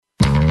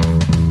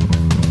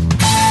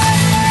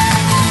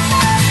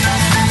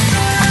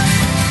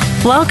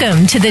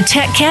Welcome to the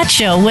Tech Cat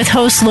Show with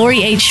host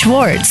Lori H.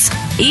 Schwartz.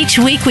 Each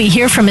week we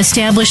hear from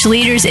established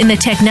leaders in the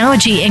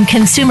technology and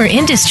consumer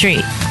industry.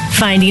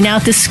 Finding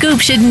out the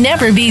scoop should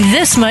never be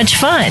this much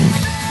fun.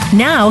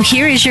 Now,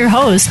 here is your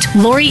host,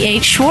 Lori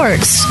H.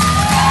 Schwartz.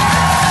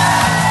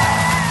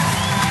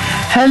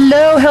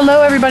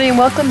 Hello, everybody, and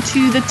welcome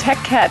to the Tech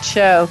Cat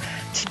Show.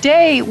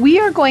 Today, we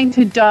are going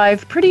to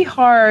dive pretty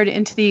hard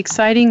into the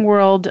exciting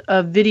world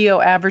of video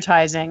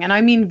advertising, and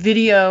I mean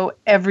video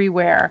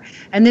everywhere.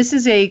 And this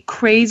is a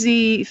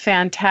crazy,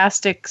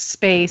 fantastic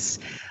space,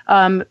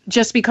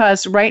 just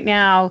because right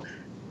now,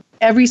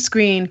 every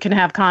screen can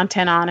have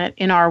content on it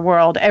in our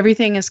world.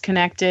 Everything is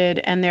connected,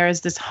 and there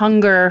is this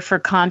hunger for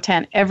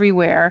content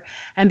everywhere.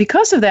 And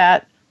because of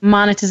that,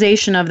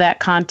 monetization of that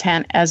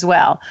content as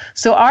well.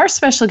 So our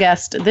special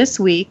guest this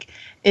week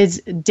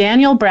is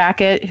Daniel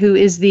Brackett, who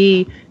is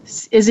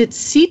is it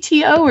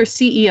CTO or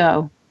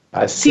CEO?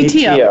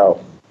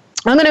 CTO.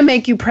 I'm going to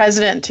make you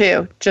president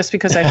too, just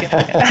because I feel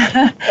like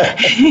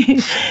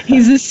it.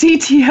 He's the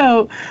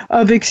CTO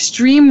of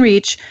Extreme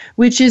Reach,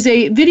 which is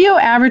a video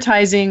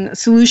advertising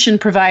solution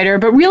provider,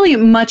 but really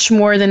much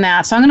more than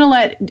that. So I'm going to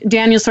let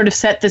Daniel sort of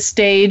set the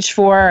stage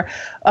for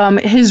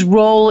his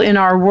role in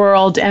our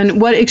world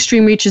and what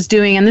Extreme Reach is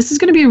doing. And this is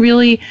going to be a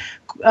really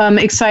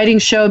exciting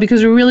show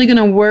because we're really going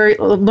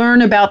to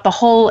learn about the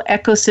whole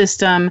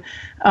ecosystem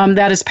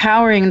that is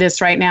powering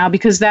this right now,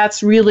 because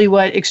that's really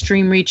what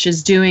Extreme Reach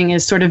is doing,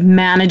 is sort of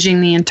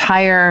managing the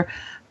entire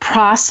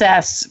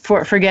process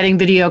for getting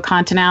video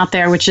content out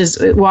there, which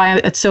is why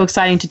it's so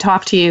exciting to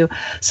talk to you.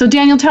 So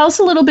Daniel, tell us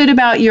a little bit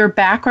about your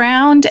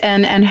background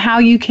and how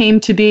you came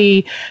to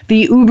be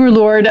the Uber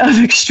Lord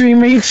of Extreme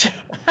Reach.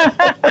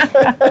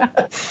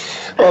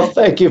 Well,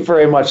 thank you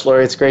very much,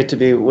 Lori. It's great to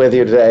be with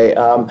you today.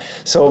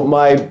 So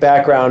my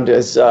background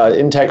is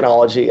in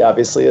technology,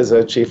 obviously, as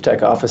a chief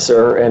tech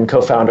officer and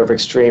co-founder of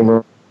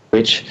Extreme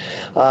Reach.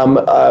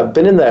 I've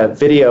been in the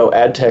video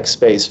ad tech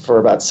space for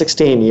about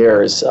 16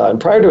 years.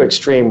 And prior to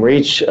Extreme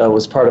Reach,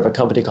 was part of a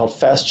company called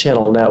Fast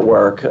Channel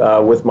Network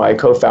with my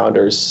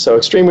co-founders. So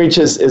Extreme Reach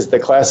is the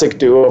classic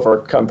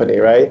do-over company,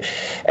 right?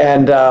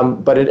 And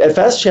but at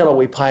Fast Channel,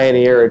 we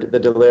pioneered the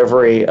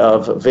delivery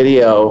of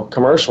video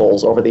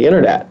commercials over the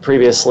internet.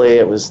 Previously,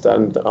 it was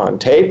done on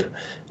tape,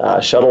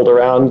 shuttled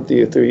around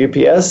through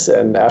UPS,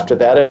 and after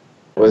that, it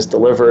was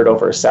delivered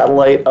over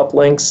satellite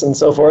uplinks and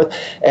so forth.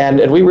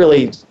 And we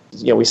really,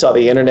 we saw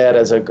the internet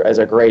as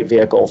a great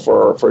vehicle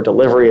for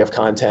delivery of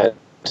content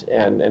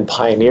and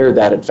pioneered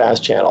that at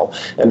Fast Channel.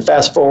 And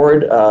fast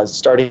forward,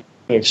 starting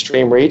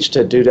Extreme Reach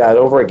to do that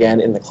over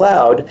again in the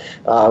cloud.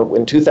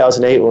 In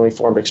 2008, when we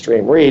formed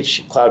Extreme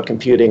Reach, cloud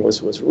computing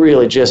was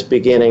really just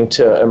beginning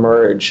to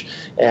emerge,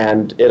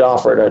 and it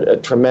offered a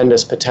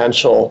tremendous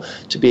potential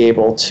to be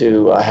able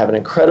to have an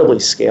incredibly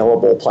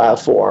scalable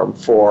platform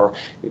for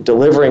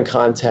delivering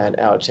content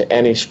out to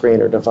any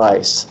screen or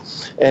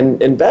device.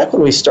 And back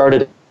when we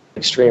started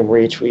Extreme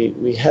Reach,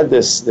 we had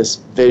this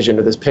vision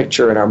or this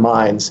picture in our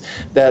minds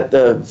that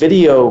the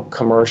video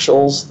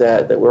commercials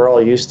that we're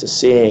all used to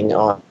seeing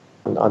on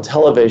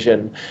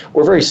television,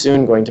 we're very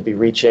soon going to be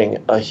reaching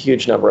a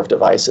huge number of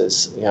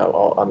devices.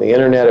 On the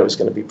internet, it was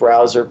going to be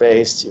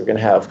browser-based. You're going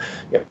to have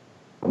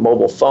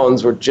mobile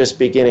phones were just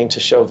beginning to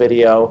show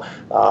video,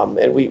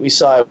 and we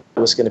saw it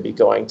was going to be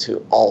going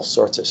to all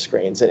sorts of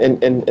screens.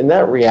 And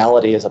that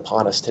reality is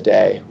upon us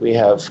today. We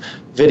have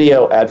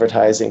video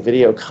advertising,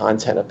 video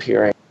content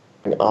appearing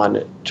on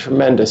a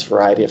tremendous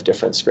variety of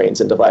different screens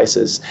and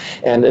devices.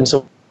 And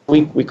so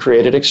we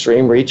created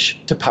Extreme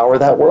Reach to power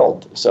that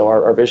world. So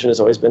our vision has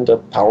always been to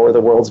power the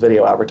world's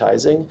video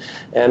advertising,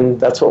 and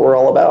that's what we're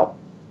all about.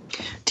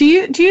 Do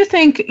you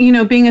think, being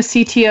a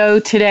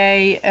CTO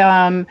today,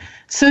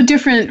 so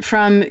different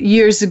from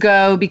years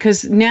ago,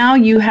 because now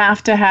you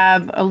have to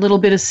have a little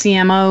bit of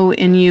CMO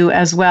in you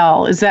as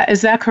well? Is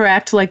that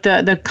correct? Like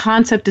the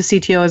concept of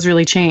CTO has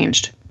really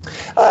changed.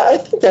 I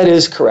think that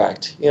is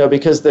correct.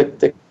 Because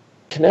the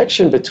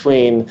connection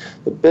between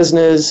the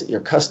business, your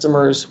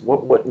customers,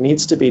 what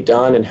needs to be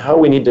done, and how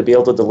we need to be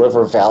able to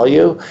deliver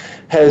value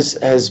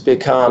has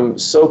become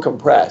so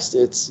compressed.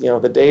 It's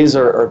the days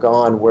are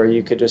gone where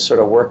you could just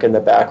sort of work in the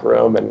back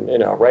room and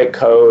write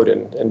code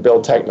and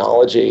build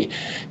technology.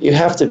 You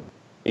have to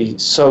be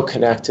so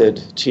connected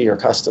to your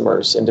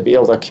customers and to be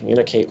able to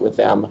communicate with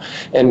them.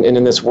 And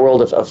in this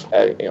world of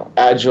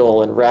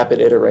agile and rapid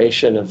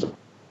iteration of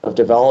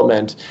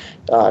development,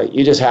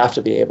 you just have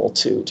to be able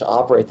to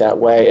operate that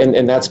way,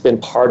 and that's been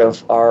part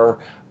of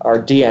our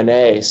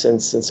DNA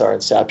since our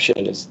inception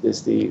is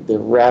the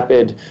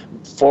rapid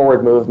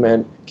forward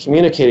movement,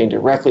 communicating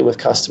directly with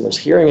customers,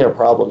 hearing their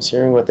problems,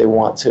 hearing what they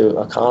want to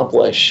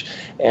accomplish,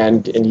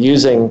 and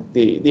using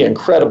the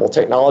incredible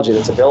technology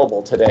that's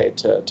available today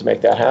to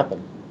make that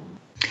happen.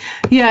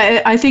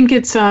 Yeah, I think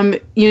it's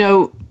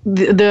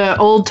the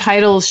old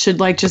titles should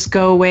just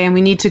go away, and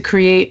we need to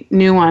create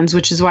new ones,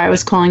 which is why I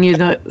was calling you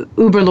the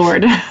Uber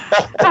Lord.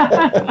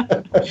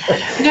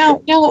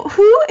 Now,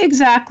 who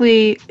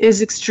exactly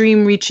is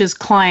Extreme Reach's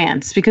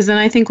clients? Because then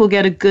I think we'll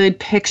get a good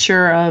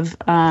picture of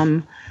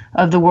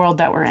the world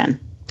that we're in.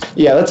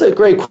 Yeah, that's a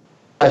great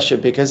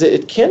question because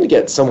it can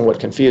get somewhat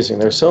confusing.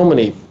 There's so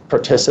many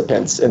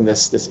participants in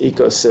this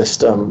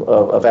ecosystem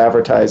of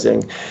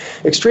advertising.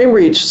 Extreme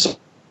Reach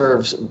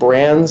serves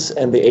brands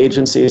and the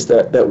agencies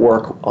that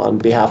work on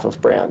behalf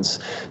of brands.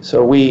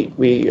 So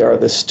we are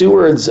the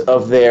stewards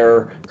of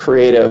their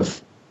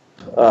creative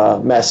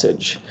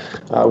message.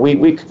 We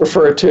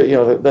refer to,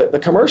 the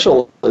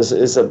commercial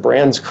is a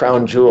brand's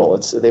crown jewel.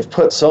 They've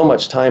put so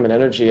much time and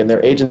energy, and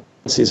their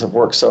agencies have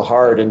worked so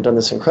hard and done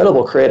this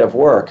incredible creative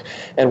work.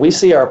 And we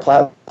see our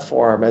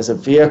platform as a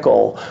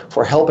vehicle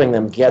for helping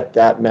them get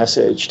that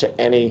message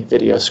to any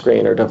video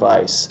screen or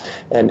device,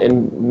 and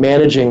in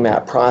managing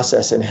that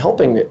process and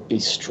helping it be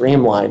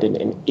streamlined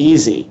and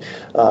easy,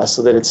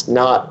 so that it's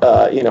not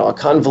a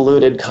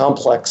convoluted,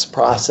 complex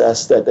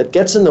process that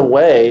gets in the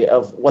way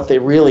of what they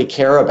really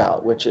care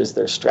about, which is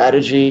their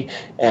strategy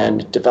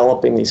and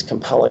developing these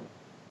compelling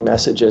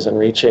messages and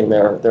reaching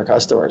their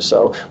customers.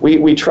 So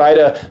we try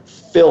to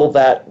fill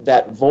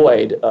that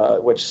void,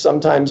 which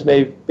sometimes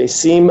may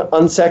seem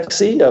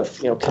unsexy,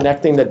 of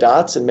connecting the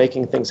dots and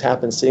making things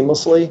happen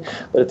seamlessly.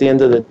 But at the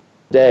end of the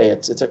day,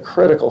 it's a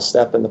critical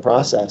step in the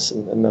process,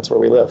 and that's where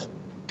we live.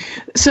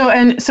 So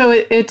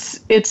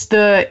it's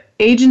the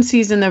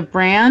agencies and the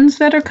brands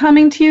that are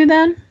coming to you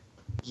then?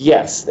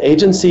 Yes, the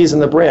agencies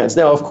and the brands.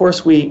 Now, of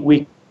course,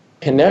 we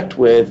connect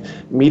with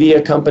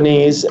media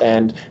companies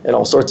and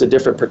all sorts of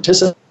different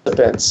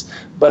participants,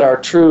 but our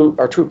true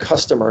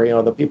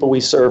customer, the people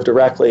we serve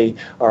directly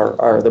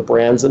are the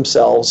brands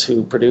themselves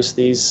who produce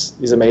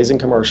these amazing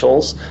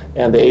commercials,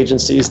 and the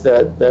agencies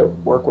that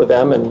work with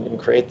them and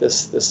create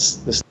this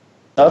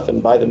stuff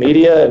and buy the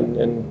media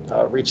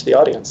and reach the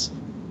audience.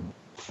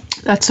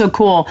 That's so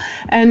cool.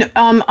 And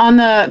on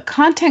the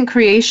content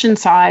creation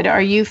side,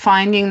 are you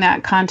finding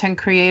that content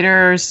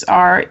creators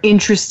are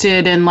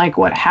interested in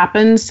what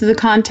happens to the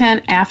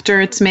content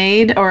after it's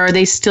made, or are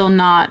they still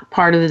not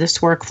part of this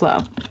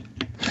workflow?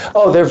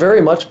 Oh, they're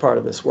very much part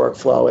of this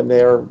workflow, and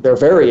they're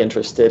very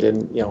interested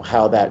in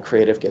how that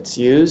creative gets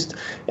used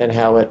and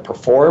how it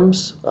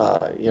performs.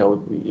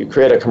 You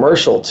create a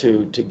commercial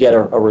to get a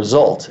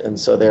result, and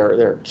so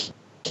they're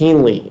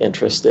keenly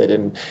interested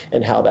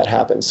in how that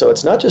happens. So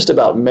it's not just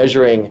about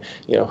measuring,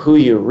 who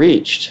you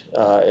reached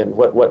and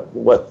what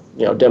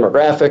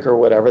demographic or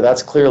whatever.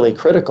 That's clearly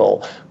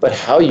critical, but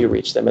how you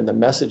reach them and the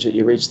message that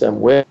you reach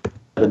them with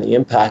and the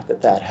impact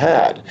that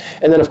had.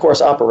 And then, of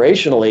course,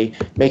 operationally,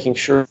 making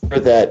sure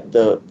that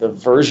the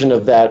version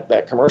of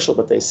that commercial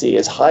that they see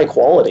is high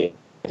quality.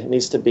 It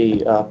needs to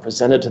be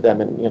presented to them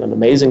in an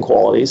amazing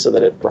quality so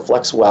that it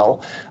reflects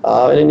well,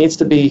 and it needs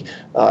to be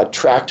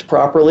tracked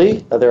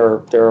properly.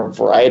 There are a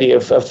variety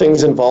of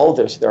things involved.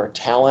 There are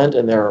talent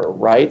and there are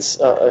rights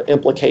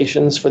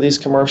implications for these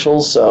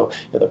commercials. So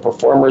the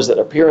performers that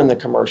appear in the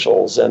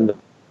commercials and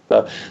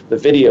the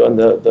video and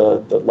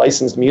the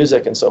licensed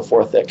music and so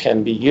forth that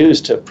can be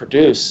used to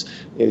produce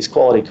these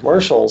quality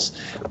commercials,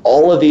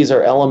 all of these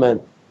are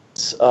elements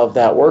of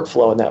that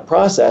workflow and that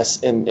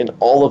process, and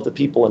all of the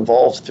people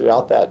involved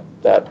throughout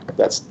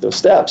those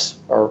steps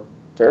are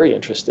very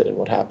interested in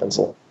what happens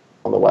along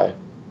the way.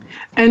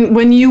 And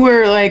when you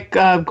were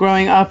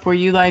growing up, were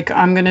you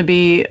I'm going to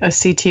be a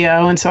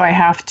CTO, and so I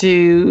have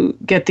to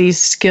get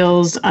these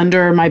skills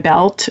under my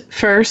belt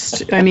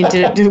first? I mean,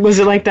 was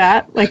it like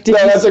that?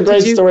 That's a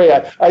great story.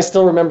 I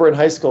still remember in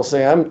high school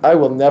saying, I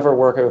will never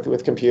work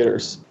with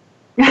computers.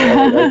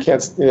 I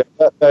can't.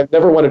 I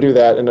never want to do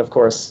that. And of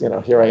course,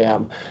 here I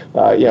am.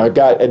 I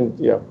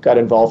got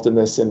involved in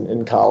this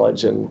in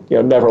college, and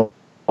never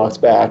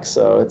looked back.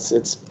 So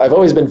it's. I've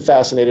always been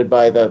fascinated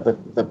by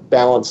the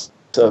balance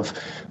of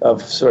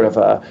sort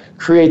of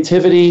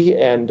creativity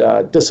and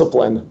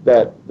discipline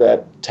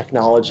that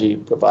technology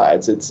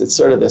provides. It's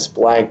sort of this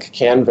blank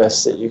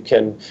canvas that you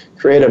can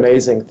create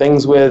amazing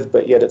things with,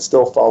 but yet it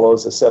still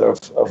follows a set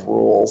of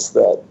rules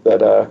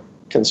that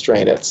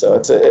constrain it. So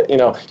it's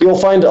you'll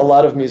find a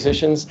lot of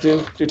musicians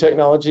do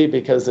technology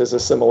because there's a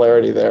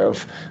similarity there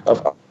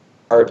of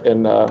art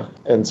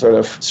and sort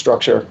of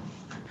structure.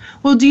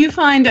 Well, do you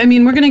find,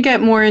 we're going to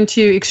get more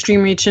into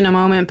Extreme Reach in a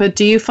moment, but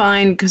do you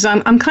find, because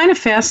I'm kind of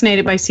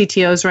fascinated by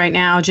CTOs right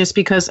now just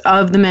because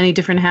of the many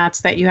different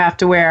hats that you have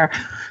to wear,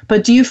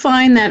 but do you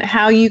find that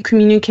how you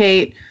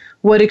communicate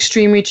what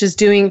Extreme Reach is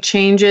doing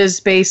changes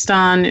based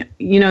on,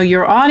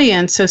 your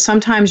audience? So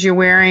sometimes you're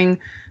wearing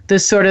the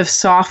sort of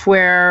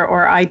software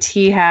or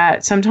IT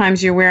hat,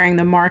 sometimes you're wearing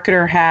the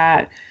marketer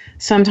hat,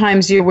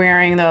 sometimes you're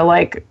wearing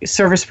the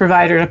service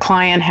provider to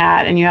client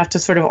hat, and you have to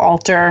sort of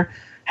alter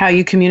how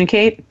you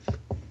communicate?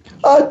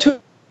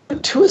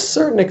 To a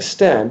certain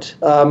extent,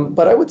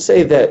 but I would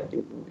say that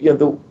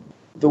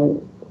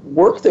the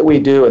work that we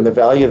do and the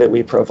value that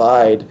we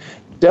provide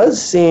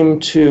does seem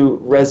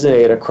to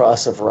resonate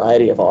across a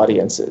variety of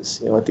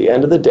audiences. At the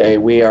end of the day,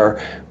 we are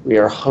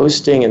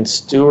hosting and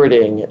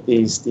stewarding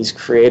these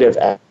creative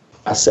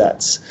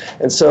assets,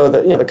 and so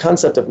the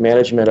concept of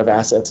management of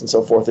assets and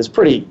so forth is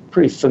pretty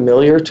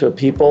familiar to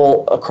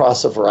people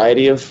across a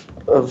variety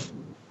of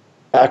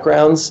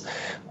backgrounds.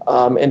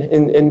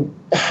 And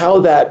how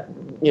that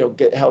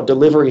how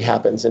delivery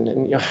happens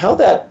and how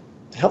that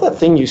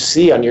thing you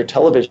see on your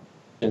television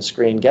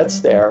screen gets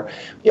there.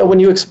 When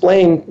you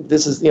explain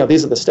these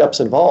are the steps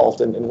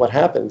involved and what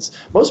happens,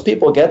 most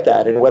people get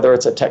that. And whether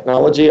it's a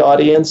technology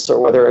audience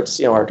or whether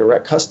it's our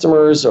direct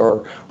customers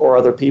or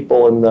other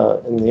people in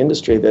the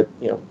industry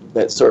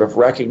that sort of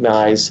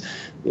recognize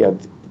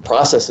the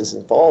processes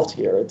involved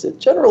here, it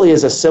generally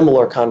is a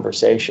similar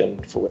conversation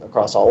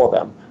across all of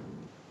them.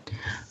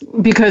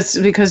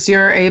 Because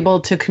you're able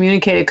to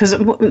communicate it. Because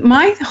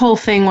my whole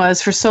thing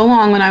was, for so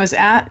long when I was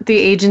at the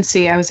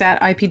agency, I was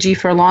at IPG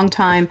for a long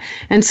time,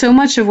 and so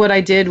much of what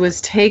I did was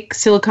take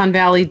Silicon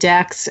Valley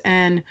decks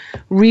and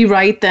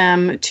rewrite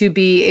them to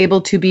be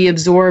able to be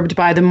absorbed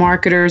by the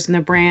marketers and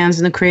the brands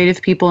and the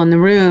creative people in the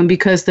room,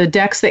 because the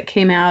decks that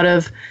came out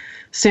of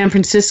San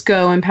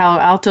Francisco and Palo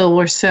Alto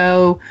were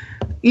so,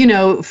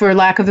 for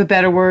lack of a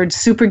better word,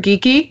 super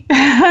geeky.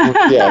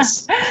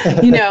 Yes.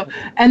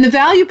 And the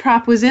value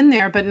prop was in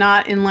there, but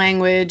not in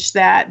language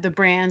that the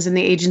brands and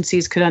the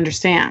agencies could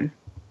understand.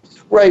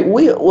 Right.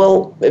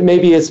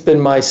 Maybe it's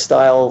been my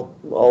style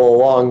all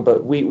along,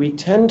 but we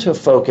tend to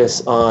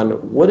focus on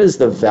what is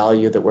the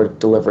value that we're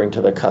delivering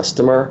to the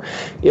customer.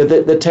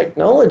 The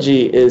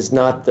technology is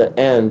not the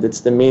end;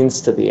 it's the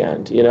means to the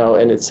end.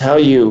 And it's how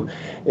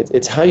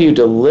you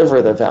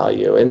deliver the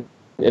value.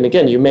 And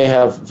again, you may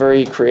have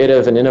very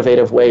creative and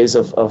innovative ways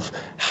of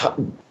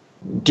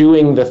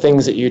doing the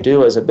things that you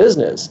do as a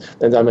business.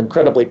 And I'm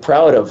incredibly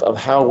proud of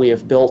how we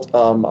have built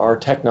our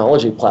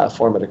technology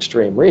platform at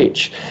Extreme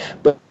Reach.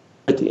 But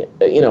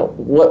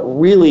what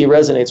really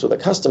resonates with a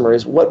customer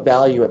is what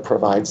value it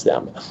provides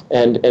them.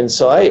 And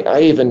so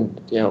I even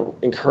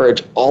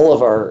encourage all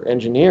of our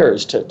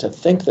engineers to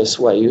think this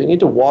way. You need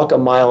to walk a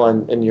mile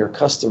in your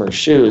customer's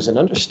shoes and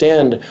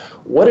understand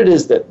what it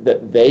is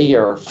that they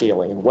are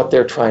feeling and what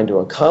they're trying to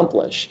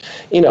accomplish.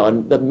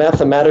 And the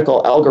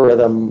mathematical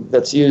algorithm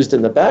that's used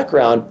in the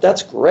background,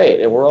 that's great,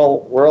 and we're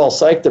all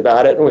psyched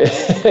about it, and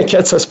it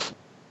gets us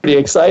pretty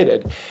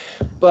excited.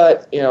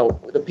 But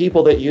the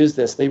people that use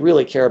this, they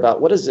really care about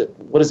what does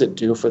it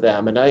do for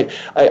them. And I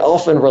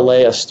often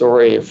relay a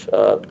story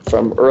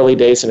from early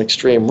days in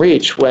Extreme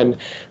Reach when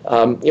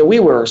we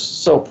were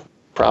so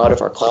proud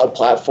of our cloud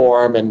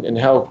platform and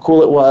how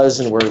cool it was,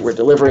 and we're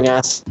delivering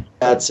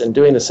assets and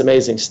doing this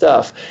amazing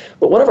stuff.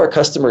 But one of our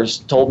customers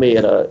told me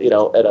at a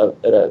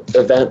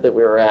event that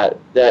we were at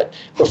that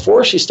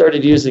before she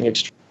started using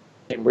Extreme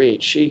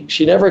Reach,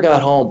 she never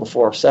got home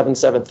before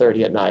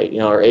 7:30 at night.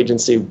 Her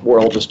agency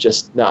world was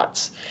just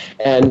nuts.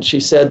 And she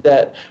said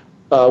that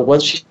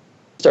once she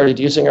started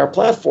using our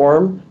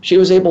platform, she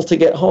was able to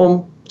get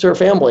home to her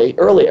family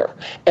earlier.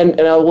 And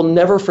I will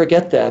never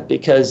forget that,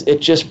 because it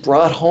just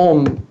brought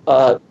home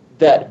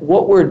that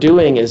what we're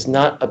doing is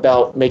not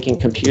about making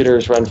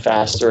computers run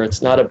faster.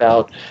 It's not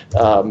about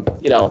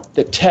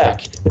the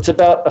tech. It's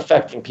about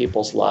affecting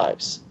people's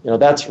lives.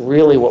 That's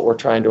really what we're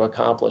trying to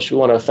accomplish. We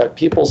want to affect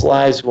people's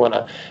lives. We want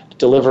to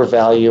deliver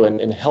value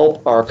and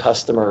help our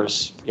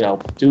customers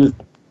do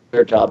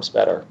their jobs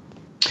better.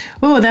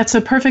 Oh, that's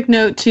a perfect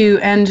note to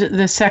end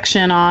the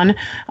section on.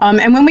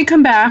 And when we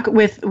come back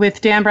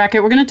with Dan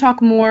Brackett, we're going to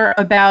talk more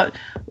about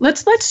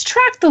let's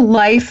track the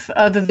life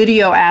of a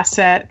video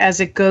asset as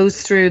it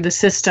goes through the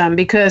system,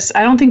 because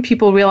I don't think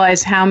people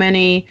realize how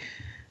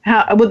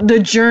the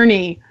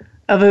journey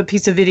of a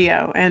piece of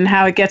video and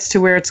how it gets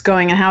to where it's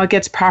going and how it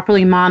gets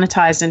properly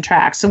monetized and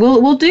tracked. So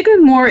we'll dig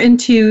in more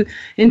into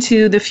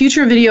the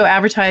future of video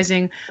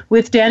advertising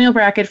with Daniel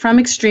Brackett from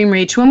Extreme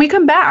Reach when we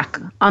come back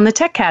on the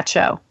Tech Cat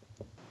Show.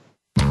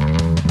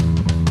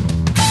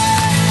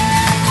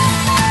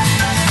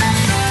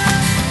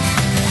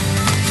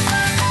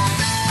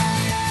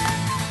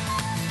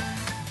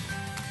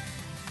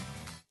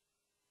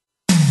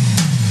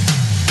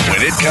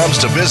 When it comes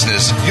to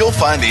business, you'll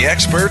find the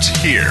experts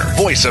here.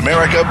 Voice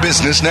America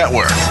Business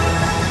Network.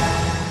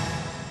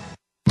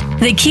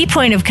 The key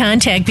point of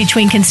contact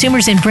between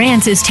consumers and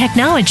brands is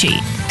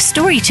technology.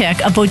 StoryTech,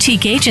 a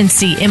boutique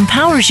agency,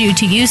 empowers you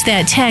to use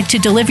that tech to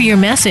deliver your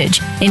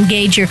message,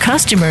 engage your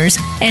customers,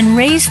 and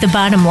raise the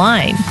bottom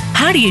line.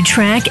 How do you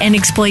track and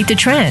exploit the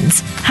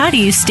trends? How do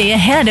you stay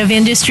ahead of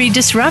industry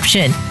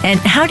disruption? And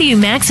how do you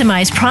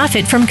maximize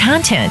profit from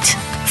content?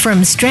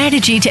 From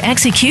strategy to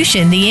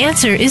execution, the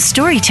answer is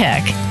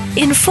StoryTech.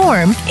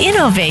 Inform,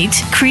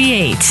 innovate,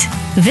 create.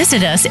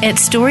 Visit us at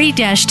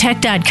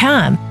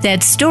story-tech.com.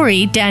 That's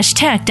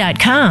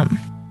story-tech.com.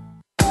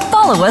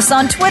 Follow us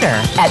on Twitter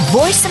at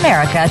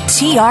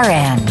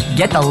VoiceAmericaTRN.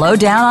 Get the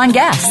lowdown on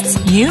guests,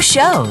 new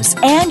shows,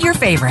 and your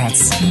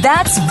favorites.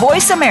 That's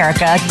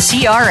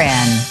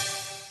VoiceAmericaTRN.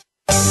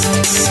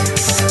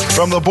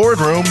 From the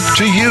boardroom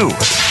to you,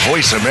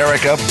 Voice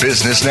America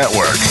Business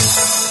Network.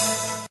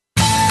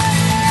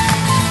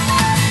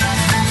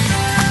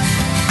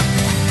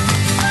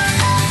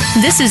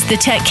 This is the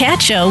Tech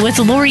Cat Show with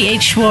Lori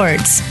H.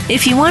 Schwartz.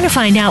 If you want to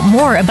find out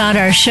more about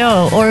our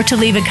show or to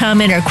leave a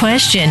comment or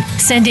question,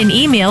 send an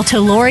email to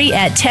Lori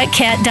at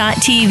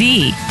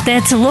techcat.tv.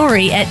 That's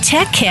Lori at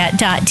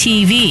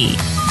techcat.tv.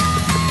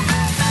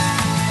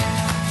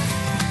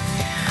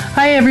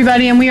 Hi,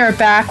 everybody, and we are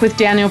back with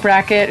Daniel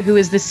Brackett, who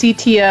is the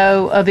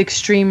CTO of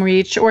Extreme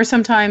Reach, or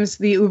sometimes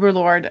the Uber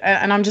Lord.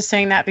 And I'm just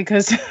saying that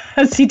because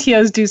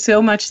CTOs do so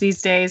much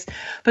these days.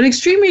 But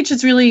Extreme Reach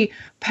is really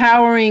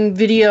powering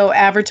video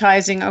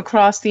advertising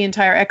across the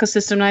entire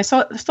ecosystem. And I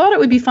thought it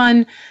would be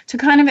fun to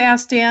kind of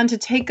ask Dan to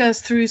take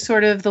us through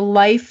sort of the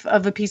life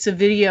of a piece of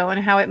video and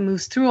how it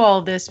moves through all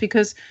of this,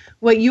 because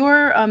what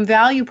your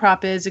value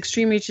prop is,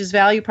 Extreme Reach's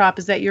value prop,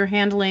 is that you're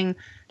handling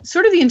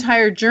sort of the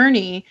entire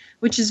journey,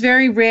 which is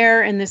very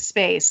rare in this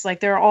space. Like,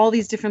 there are all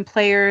these different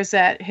players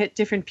that hit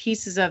different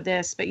pieces of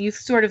this, but you've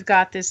sort of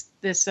got this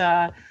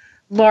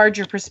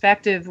larger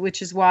perspective,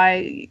 which is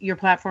why your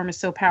platform is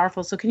so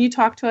powerful. So can you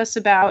talk to us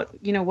about,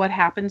 what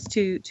happens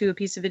to a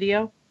piece of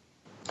video?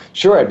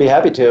 Sure, I'd be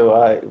happy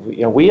to.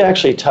 We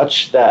actually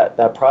touch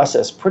that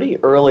process pretty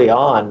early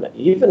on,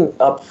 even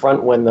up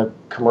front when the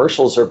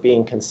commercials are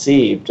being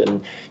conceived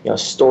and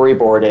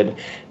storyboarded,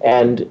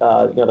 and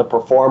the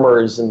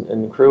performers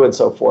and crew and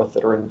so forth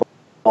that are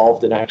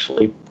involved in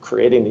actually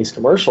creating these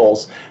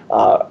commercials.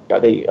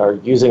 They are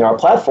using our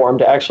platform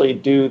to actually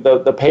do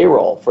the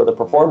payroll for the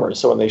performers.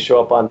 So when they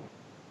show up on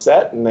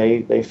set and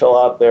they fill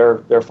out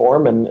their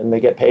form and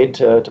they get paid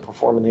to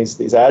perform in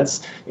these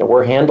ads,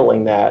 we're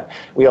handling that.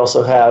 We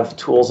also have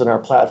tools in our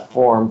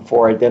platform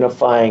for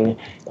identifying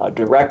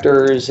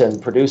directors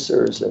and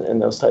producers and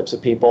those types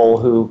of people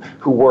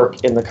who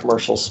work in the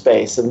commercial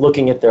space and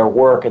looking at their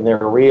work and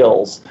their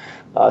reels.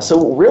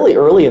 So really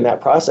early in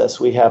that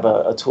process, we have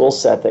a tool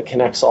set that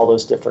connects all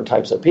those different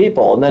types of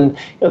people. And then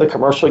the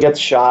commercial gets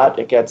shot,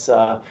 it gets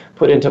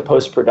put into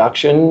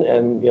post-production,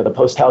 and the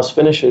post-house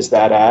finishes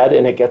that ad,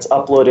 and it gets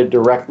uploaded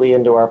directly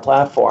into our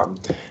platform.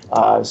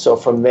 So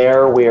from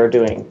there, we are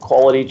doing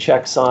quality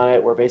checks on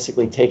it. We're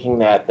basically taking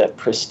that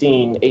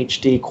pristine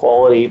HD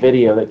quality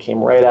video that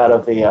came right out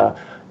of the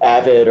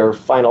Avid or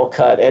Final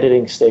Cut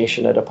editing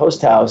station at a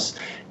post house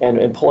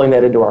and pulling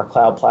that into our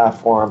cloud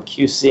platform,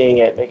 QCing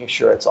it, making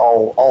sure it's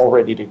all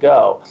ready to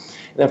go.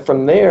 And then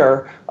from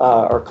there,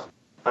 our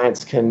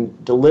clients can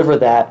deliver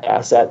that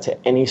asset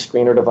to any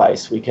screen or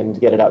device. We can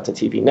get it out to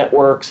TV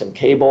networks and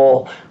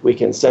cable. We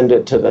can send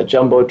it to the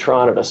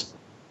Jumbotron at a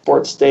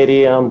sports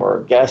stadium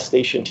or gas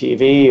station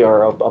TV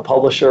or a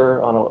publisher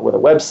with a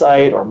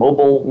website or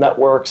mobile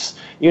networks,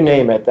 you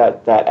name it,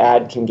 that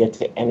ad can get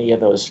to any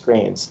of those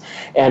screens.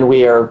 And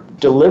we are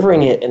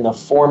delivering it in the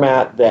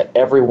format that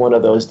every one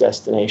of those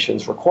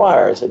destinations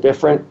requires.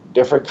 Different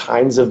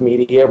kinds of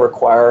media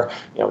require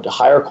to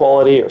higher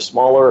quality or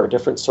smaller or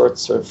different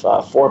sorts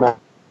of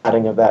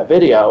formatting of that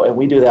video, and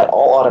we do that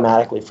all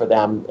automatically for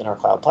them in our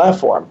cloud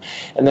platform.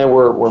 And then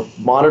we're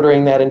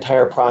monitoring that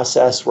entire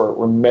process.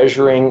 We're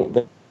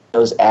measuring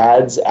those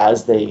ads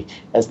as they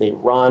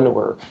run.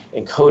 We're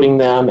encoding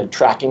them and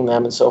tracking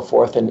them and so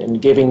forth,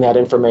 and giving that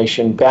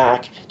information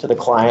back to the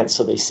client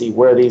so they see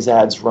where these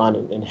ads run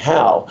and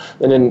how.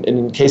 And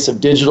in case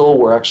of digital,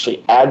 we're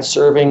actually ad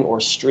serving or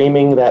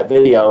streaming that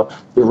video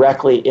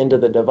directly into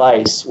the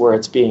device where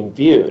it's being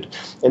viewed.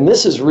 And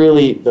this is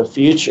really the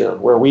future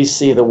where we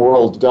see the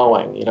world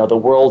going. The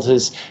world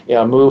has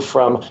moved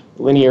from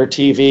linear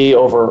TV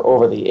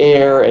over the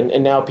air,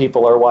 and now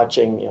people are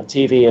watching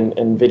TV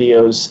and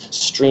videos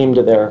streamed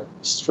to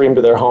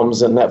their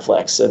homes and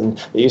Netflix. And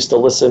they used to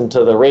listen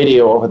to the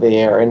radio over the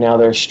air, and now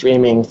they're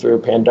streaming through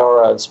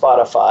Pandora and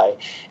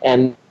Spotify.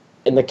 And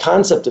the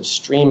concept of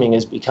streaming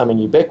is becoming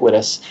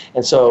ubiquitous.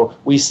 And so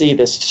we see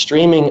this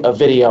streaming of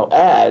video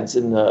ads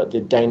and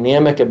the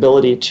dynamic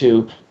ability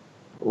to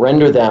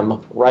render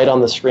them right on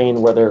the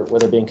screen where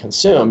they're being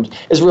consumed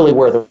is really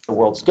where the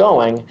world's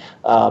going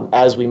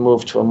as we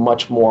move to a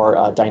much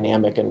more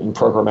dynamic and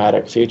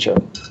programmatic future.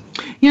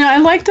 I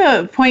like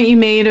the point you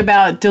made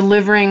about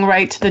delivering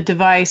right to the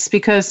device,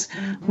 because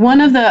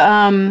one of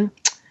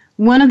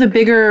the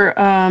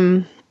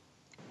bigger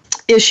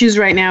issues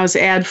right now is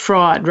ad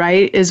fraud,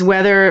 right? Is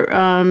whether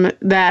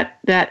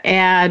that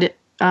ad,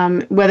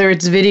 whether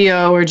it's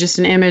video or just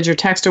an image or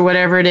text or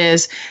whatever it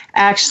is,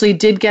 actually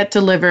did get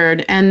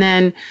delivered, and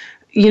then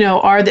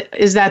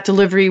is that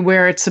delivery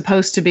where it's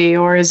supposed to be,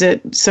 or is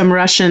it some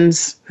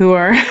Russians who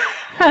are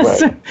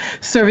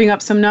serving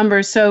up some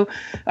numbers? So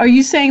are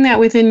you saying that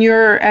within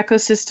your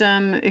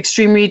ecosystem,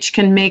 Extreme Reach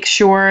can make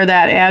sure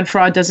that ad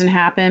fraud doesn't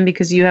happen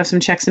because you have some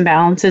checks and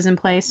balances in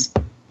place?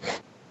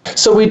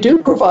 So we do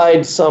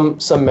provide some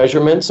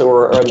measurements,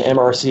 or an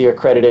MRC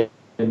accredited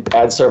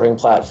ad serving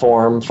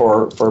platform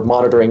for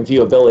monitoring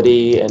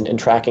viewability and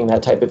tracking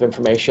that type of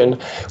information.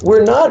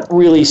 We're not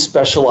really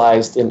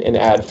specialized in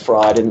ad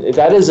fraud, and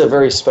that is a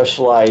very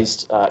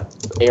specialized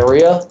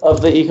area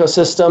of the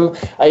ecosystem.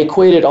 I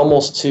equate it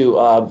almost to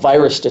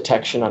virus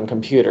detection on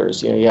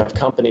computers. You have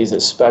companies that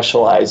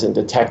specialize in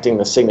detecting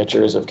the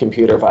signatures of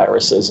computer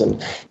viruses,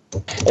 and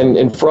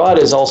fraud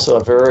is also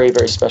a very,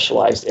 very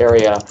specialized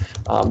area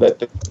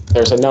that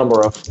there's a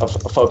number of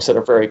folks that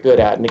are very good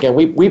at. And again,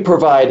 we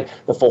provide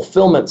the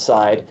fulfillment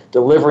side,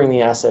 delivering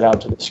the asset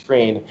out to the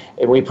screen,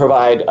 and we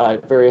provide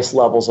various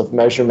levels of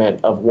measurement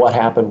of what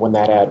happened when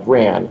that ad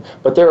ran.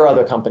 But there are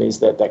other companies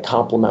that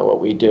complement what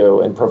we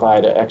do and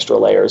provide extra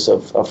layers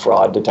of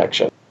fraud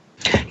detection.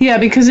 Yeah,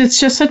 because it's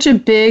just such a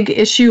big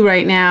issue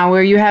right now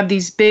where you have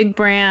these big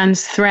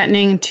brands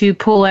threatening to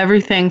pull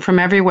everything from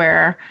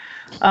everywhere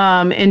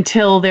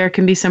until there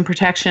can be some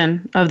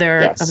protection of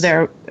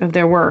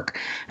their work.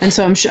 And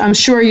so I'm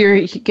sure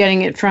you're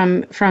getting it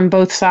from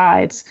both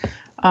sides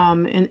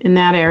in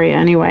that area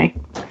anyway.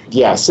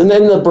 Yes, and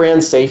then the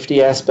brand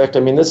safety aspect. I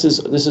mean, this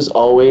is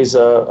always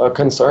a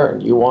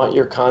concern. You want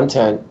your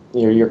content,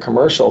 your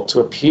commercial, to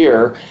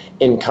appear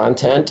in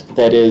content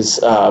that is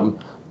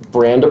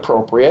brand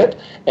appropriate,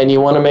 and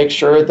you want to make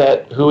sure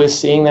that who is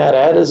seeing that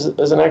ad is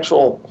an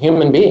actual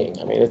human being.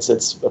 I mean, it's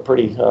a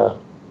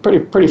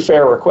pretty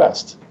fair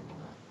request.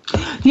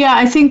 Yeah,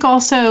 I think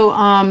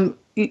also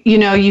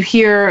you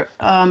hear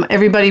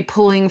everybody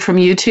pulling from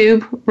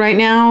YouTube right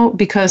now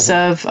because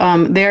of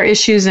their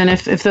issues, and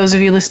if those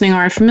of you listening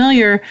aren't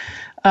familiar,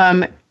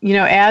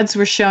 ads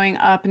were showing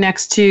up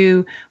next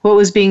to what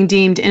was being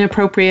deemed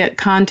inappropriate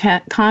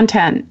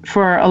content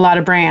for a lot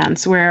of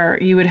brands,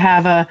 where you would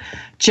have a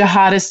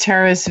jihadist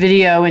terrorist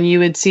video and you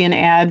would see an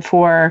ad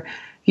for,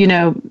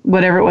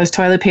 whatever it was,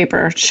 toilet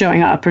paper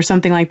showing up or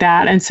something like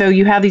that. And so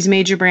you have these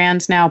major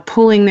brands now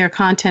pulling their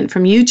content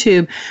from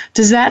YouTube.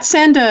 Does that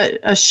send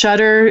a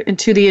shudder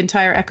into the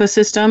entire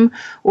ecosystem,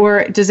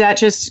 or does that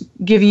just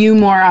give you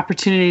more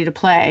opportunity to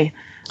play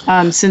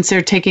since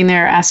they're taking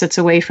their assets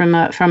away from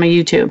a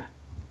YouTube?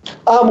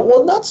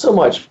 Well, not so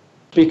much,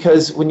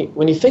 because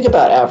when you think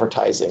about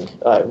advertising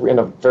in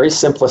a very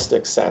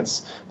simplistic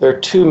sense, there are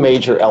two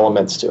major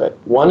elements to it.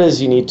 One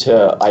is you need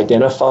to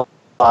identify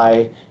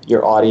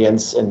your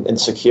audience and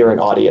secure an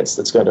audience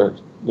that's going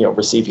to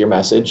receive your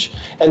message,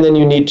 and then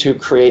you need to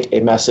create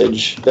a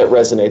message that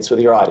resonates with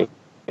your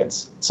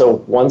audience. So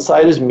one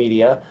side is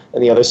media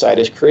and the other side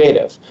is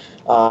creative.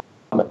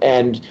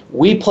 And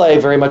we play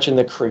very much in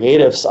the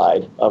creative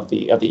side of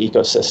the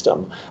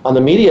ecosystem. On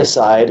the media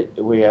side,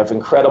 we have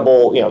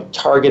incredible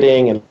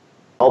targeting and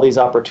all these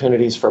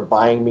opportunities for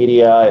buying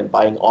media and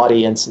buying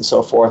audience and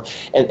so forth.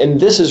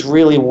 And this is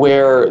really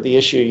where the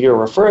issue you're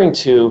referring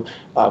to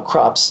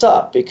crops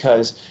up,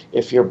 because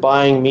if you're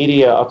buying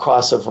media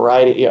across a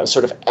variety,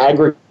 sort of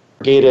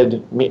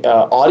aggregated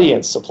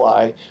audience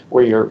supply,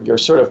 where you're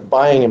sort of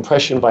buying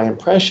impression by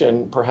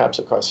impression, perhaps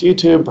across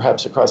YouTube,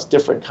 perhaps across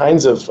different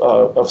kinds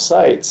of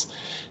sites,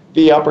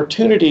 the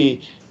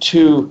opportunity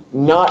to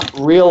not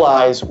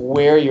realize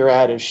where your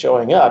ad is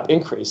showing up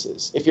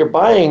increases. If you're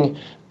buying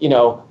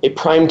a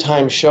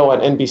primetime show on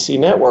NBC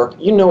network,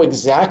 you know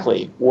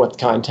exactly what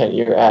content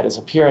your ad is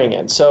appearing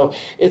in. So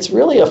it's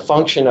really a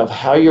function of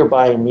how you're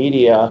buying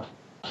media,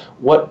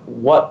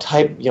 what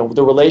type,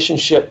 the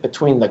relationship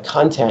between the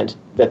content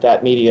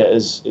that media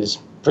is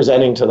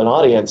presenting to an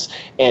audience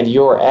and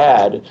your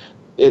ad.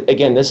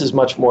 Again, this is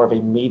much more of a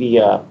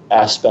media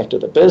aspect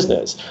of the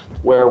business.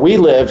 Where we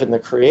live in the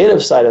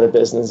creative side of the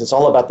business, it's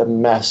all about the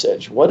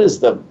message. What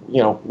is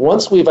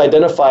once we've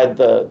identified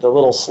the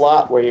little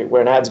slot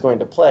where an ad's going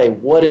to play,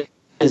 what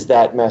is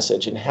that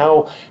message, and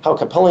how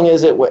compelling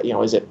is it?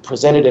 Is it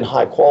presented in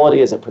high quality?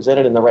 Is it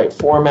presented in the right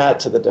format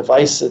to the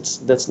device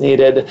that's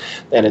needed?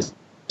 And is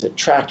it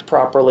tracked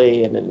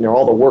properly, and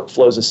all the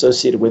workflows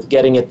associated with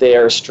getting it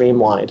there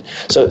streamlined?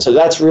 So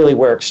that's really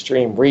where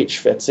Extreme Reach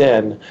fits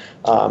in.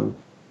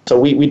 So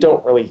we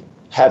don't really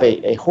have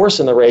a horse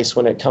in the race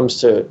when it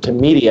comes to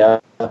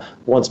media.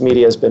 Once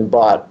media has been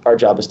bought, our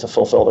job is to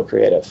fulfill the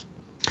creative.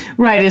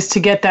 Right, is to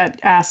get that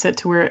asset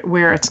to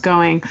where it's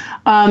going.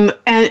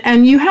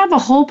 And you have a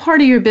whole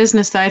part of your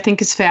business that I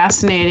think is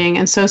fascinating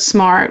and so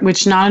smart,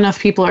 which not enough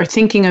people are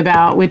thinking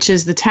about, which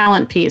is the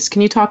talent piece.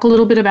 Can you talk a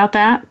little bit about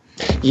that?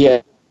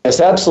 Yeah. Yes,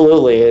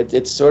 absolutely.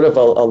 It's sort of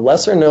a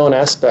lesser known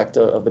aspect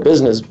of the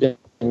business in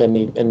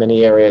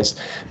many areas.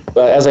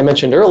 But as I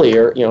mentioned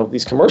earlier,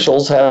 these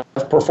commercials have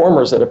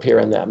performers that appear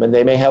in them, and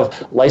they may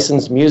have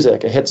licensed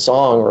music, a hit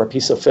song, or a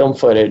piece of film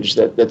footage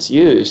that's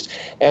used.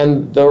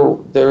 And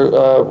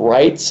the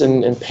rights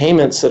and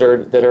payments that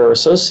are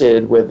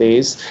associated with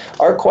these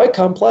are quite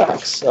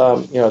complex.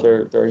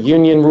 There are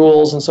union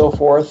rules and so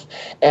forth.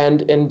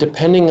 And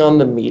depending on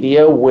the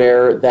media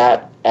where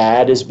that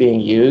ad is being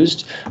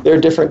used, there are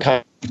different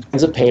kinds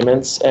of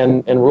payments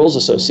and rules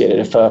associated.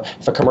 If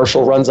a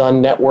commercial runs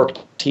on network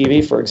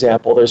TV, for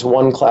example, there's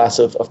one class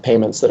of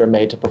payments that are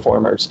made to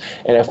performers.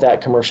 And if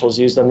that commercial is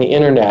used on the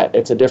internet,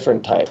 it's a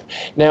different type.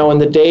 Now, in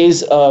the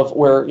days of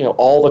where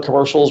all the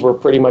commercials were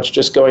pretty much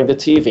just going to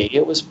TV,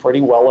 it was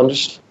pretty well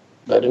understood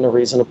in a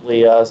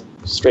reasonably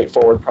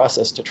straightforward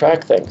process to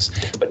track things.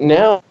 But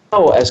now,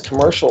 as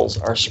commercials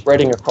are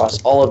spreading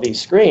across all of these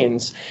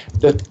screens,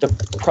 the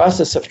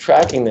process of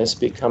tracking this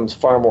becomes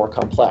far more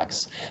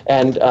complex.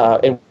 And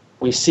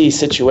we see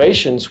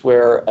situations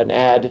where an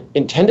ad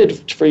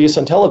intended for use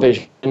on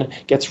television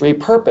gets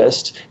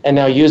repurposed and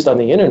now used on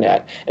the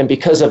internet. And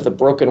because of the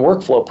broken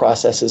workflow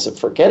processes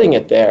for getting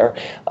it there,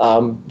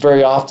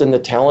 very often the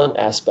talent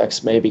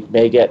aspects may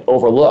get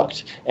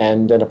overlooked.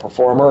 And then a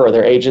performer or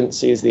their agent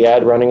sees the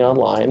ad running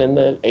online, and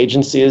the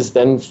agency is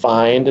then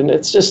fined. And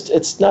it's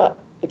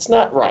it's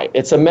not right.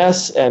 It's a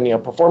mess, and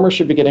performers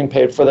should be getting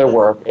paid for their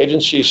work.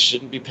 Agencies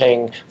shouldn't be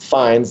paying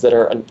fines that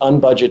are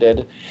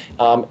unbudgeted,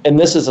 and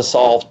this is a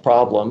solved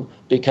problem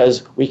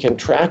because we can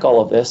track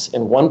all of this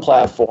in one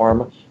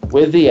platform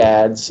with the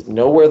ads,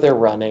 know where they're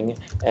running,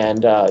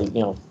 and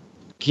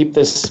keep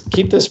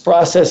this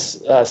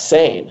process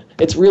sane.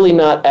 It's really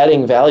not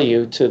adding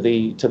value to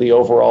the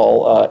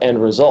overall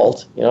end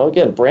result.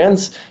 Again,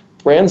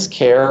 brands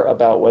care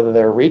about whether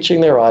they're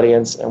reaching their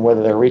audience and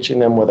whether they're reaching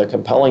them with a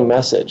compelling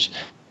message.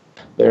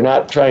 They're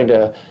not trying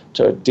to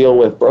deal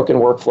with broken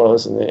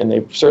workflows, and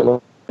they certainly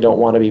don't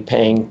want to be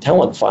paying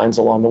talent fines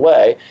along the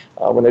way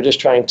when they're just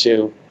trying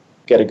to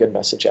get a good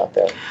message out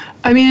there.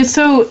 I mean,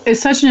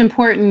 it's such an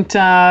important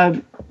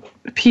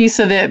piece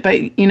of it, but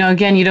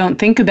again, you don't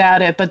think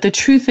about it. But the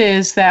truth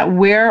is that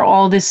where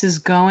all this is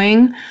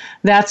going,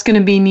 that's going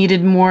to be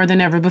needed more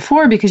than ever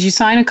before, because you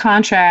sign a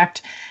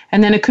contract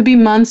and then it could be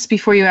months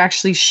before you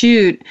actually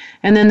shoot,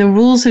 and then the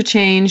rules have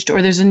changed,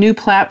 or there's a new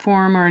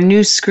platform or a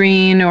new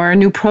screen or a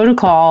new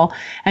protocol,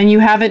 and you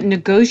haven't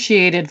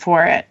negotiated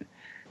for it.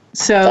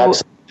 So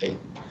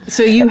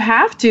you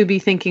have to be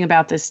thinking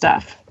about this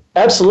stuff.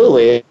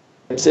 Absolutely.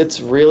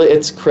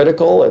 It's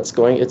critical.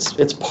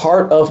 It's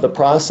part of the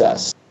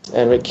process,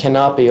 and it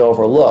cannot be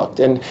overlooked.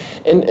 And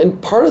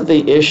part of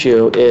the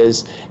issue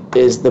is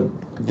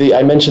the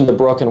I mentioned the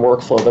broken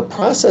workflow. The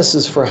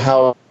processes for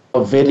how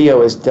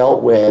video is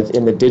dealt with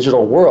in the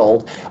digital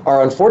world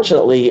are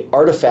unfortunately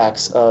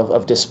artifacts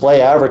of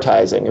display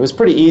advertising. It was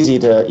pretty easy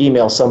to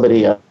email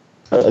somebody a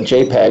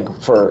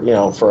JPEG for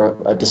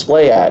a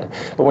display ad,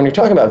 but when you're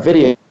talking about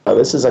video,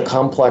 this is a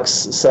complex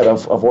set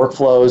of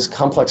workflows.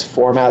 Complex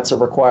formats are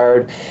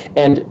required,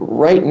 and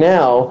right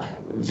now,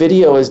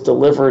 video is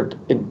delivered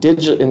in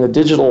the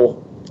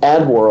digital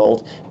ad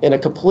world in a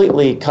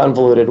completely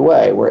convoluted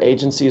way, where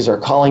agencies are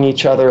calling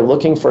each other,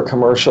 looking for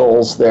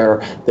commercials. They're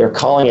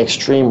calling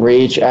Extreme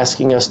Reach,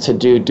 asking us to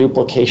do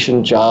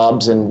duplication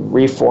jobs and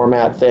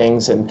reformat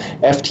things and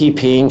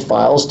FTPing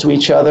files to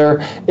each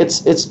other.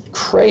 It's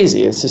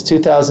crazy. This is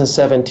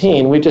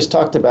 2017. We just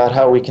talked about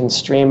how we can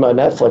stream a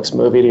Netflix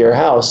movie to your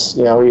house,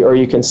 or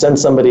you can send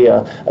somebody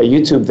a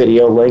YouTube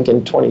video link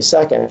in 20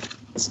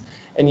 seconds.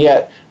 And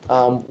yet,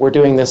 we're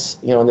doing this,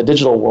 in the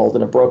digital world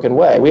in a broken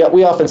way.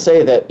 We often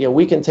say that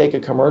we can take a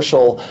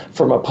commercial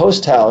from a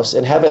post house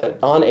and have it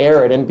on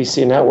air at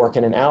NBC Network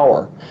in an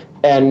hour,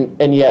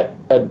 and yet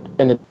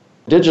in a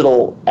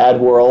digital ad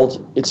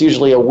world, it's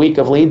usually a week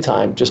of lead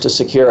time just to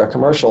secure a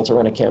commercial to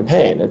run a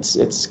campaign.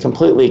 It's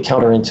completely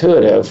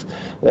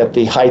counterintuitive that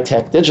the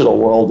high-tech digital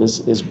world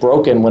is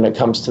broken when it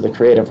comes to the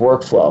creative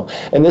workflow.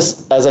 And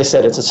this, as I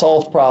said, it's a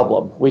solved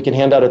problem. We can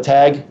hand out a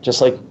tag,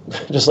 just like a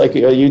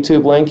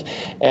YouTube link,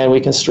 and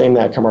we can stream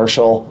that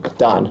commercial.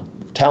 Done.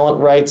 Talent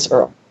rights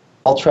are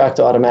all tracked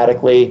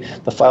automatically.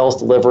 The file is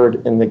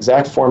delivered in the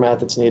exact format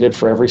that's needed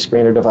for every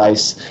screen or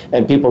device,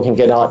 and people can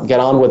get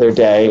on with their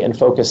day and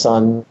focus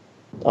on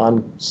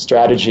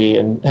strategy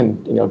and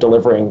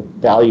delivering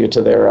value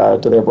to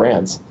their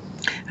brands.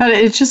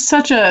 It's just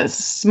such a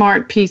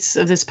smart piece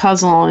of this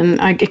puzzle,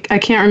 and I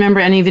can't remember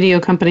any video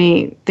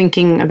company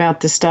thinking about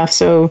this stuff,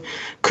 so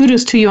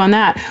kudos to you on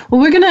that. Well,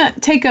 we're going to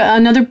take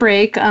another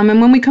break, and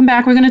when we come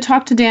back, we're going to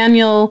talk to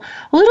Daniel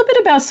a little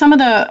bit about some of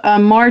the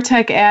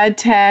MarTech, ad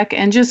tech,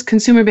 and just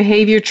consumer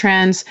behavior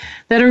trends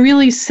that are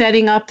really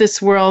setting up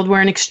this world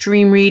where an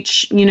extreme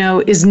reach,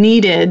 is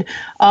needed.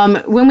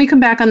 When we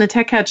come back on the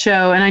Tech Cat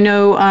Show, and I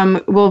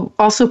know we'll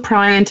also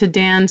pry into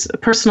Dan's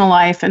personal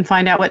life and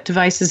find out what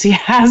devices he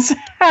has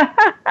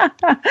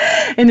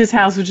in his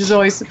house, which is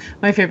always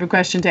my favorite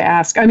question to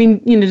ask. I mean,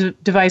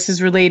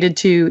 devices related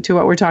to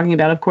what we're talking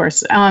about, of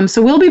course.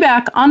 So we'll be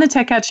back on the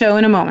Tech Cat Show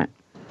in a moment.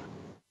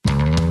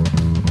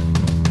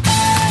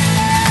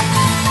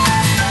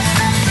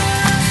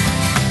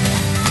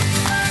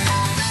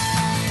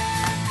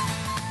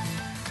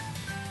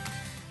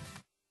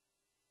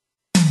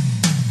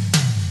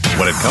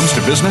 When it comes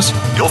to business,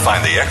 you'll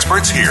find the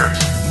experts here.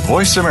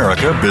 Voice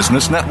America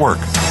Business Network.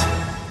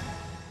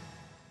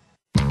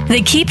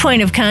 The key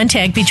point of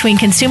contact between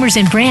consumers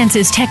and brands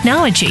is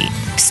technology.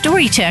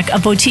 StoryTech, a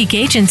boutique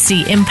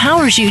agency,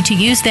 empowers you to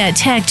use that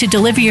tech to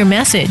deliver your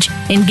message,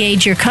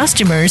 engage your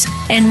customers,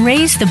 and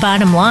raise the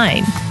bottom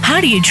line. How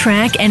do you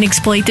track and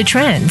exploit the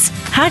trends?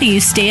 How do you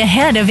stay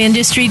ahead of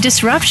industry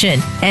disruption?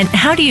 And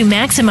how do you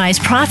maximize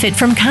profit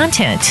from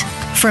content?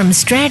 From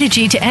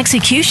strategy to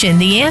execution,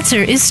 the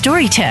answer is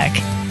StoryTech.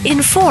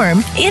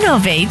 Inform,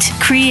 innovate,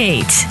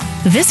 create.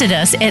 Visit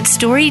us at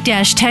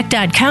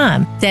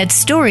story-tech.com. That's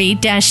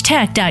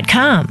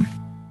story-tech.com.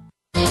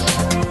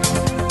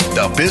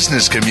 The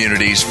business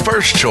community's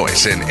first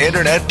choice in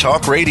Internet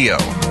Talk Radio.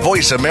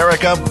 Voice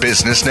America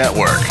Business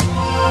Network.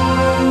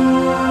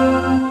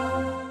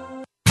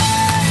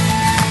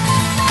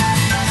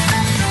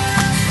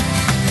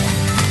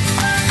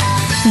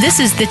 This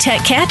is the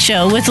Tech Cat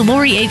Show with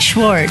Lori H.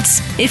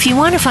 Schwartz. If you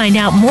want to find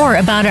out more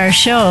about our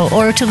show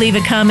or to leave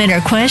a comment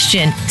or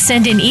question,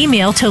 send an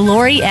email to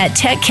Lori at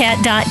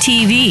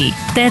techcat.tv.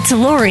 That's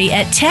Lori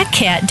at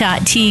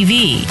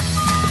techcat.tv.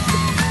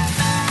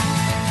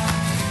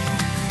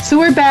 So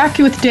we're back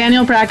with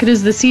Daniel Brackett,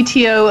 who's the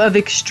CTO of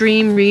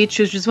Extreme Reach,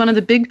 which is one of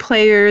the big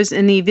players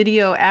in the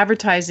video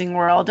advertising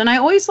world. And I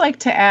always like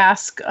to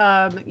ask,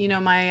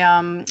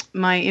 my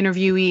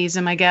interviewees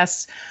and my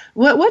guests,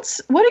 what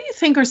do you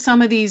think are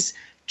some of these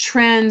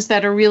trends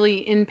that are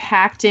really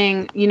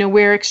impacting,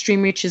 where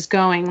Extreme Reach is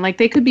going? Like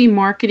they could be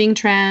marketing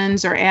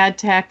trends or ad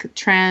tech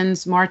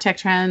trends, MarTech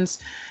trends.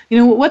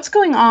 What's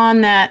going on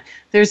that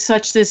there's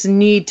such this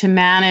need to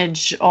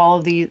manage all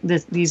of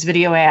these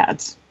video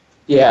ads?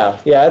 Yeah,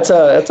 it's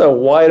a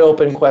wide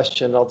open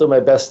question. I'll do my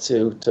best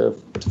to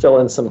fill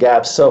in some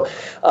gaps. So,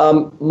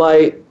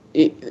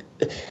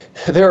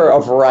 there are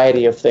a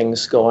variety of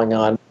things going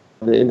on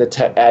in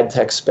the ad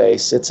tech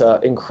space. It's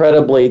an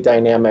incredibly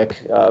dynamic,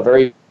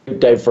 very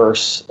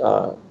diverse,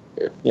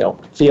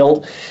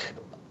 field.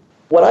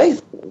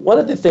 One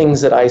of the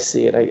things that I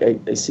see, and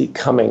I see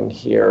coming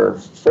here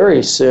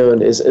very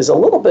soon, is a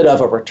little bit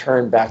of a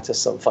return back to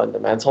some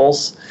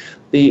fundamentals.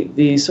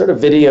 The sort of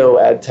video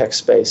ad tech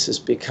space has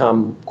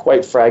become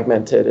quite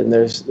fragmented, and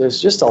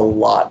there's just a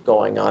lot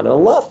going on, and a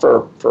lot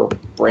for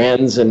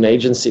brands and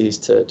agencies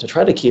to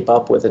try to keep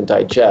up with and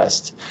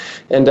digest.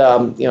 And I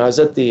was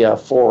at the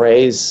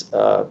 4A's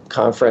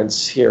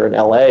conference here in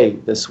LA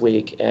this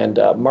week, and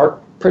Mark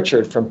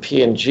Pritchard from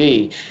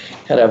P&G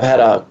kind of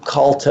had a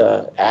call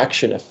to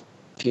action, if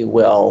you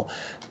will,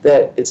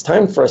 that it's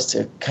time for us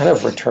to kind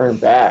of return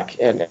back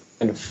and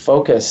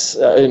focus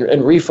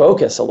and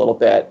refocus a little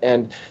bit,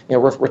 and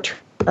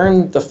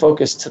return the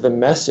focus to the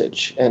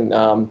message, and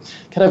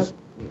kind of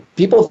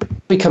people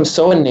become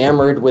so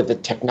enamored with the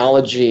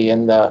technology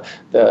and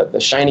the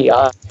shiny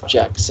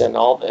objects and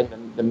all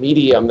and the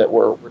medium that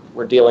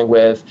we're dealing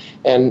with,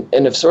 and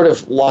have sort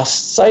of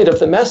lost sight of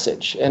the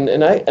message, and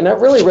that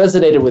really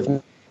resonated with me.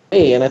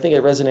 And I think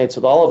it resonates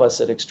with all of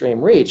us at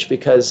Extreme Reach,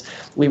 because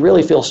we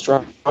really feel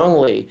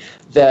strongly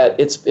that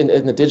it's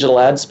in the digital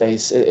ad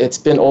space, it's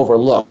been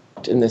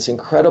overlooked in this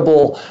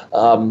incredible,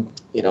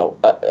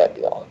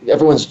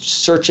 everyone's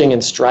searching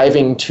and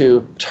striving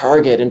to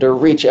target and to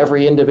reach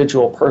every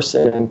individual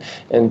person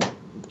and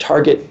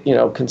target,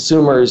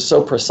 consumers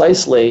so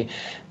precisely.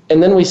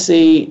 And then we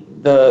see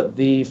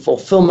the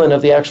fulfillment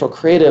of the actual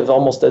creative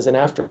almost as an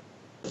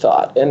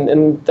afterthought.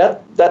 And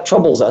that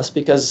troubles us,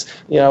 because,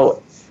 we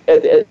always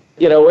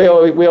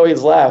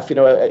laugh,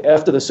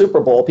 after the Super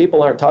Bowl,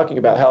 people aren't talking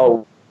about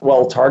how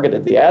well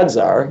targeted the ads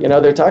are.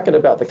 They're talking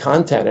about the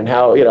content and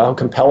how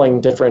compelling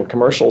different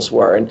commercials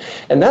were. And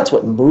that's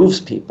what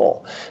moves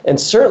people. And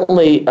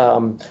certainly,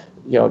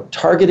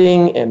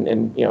 targeting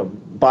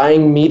and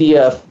buying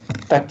media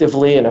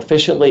effectively and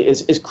efficiently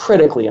is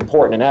critically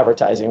important in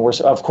advertising. We're,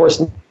 of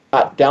course,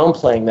 not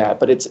downplaying that,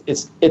 but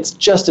it's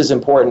just as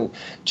important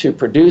to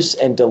produce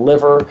and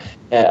deliver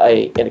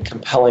a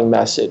compelling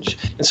message.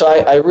 And so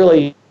I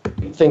really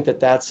think that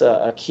that's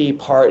a key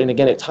part. And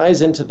again, it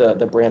ties into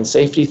the brand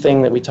safety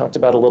thing that we talked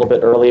about a little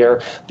bit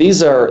earlier.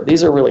 These are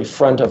really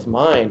front of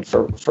mind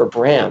for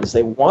brands.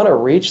 They want to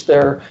reach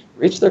their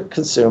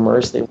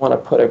consumers. They want to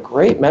put a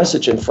great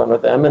message in front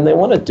of them, and they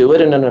want to do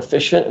it in an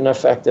efficient and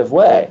effective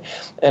way.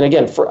 And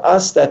again, for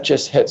us, that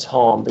just hits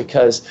home,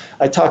 because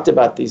I talked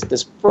about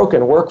this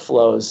broken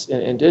workflows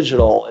in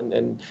digital,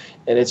 and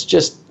it's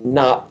just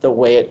not the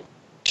way it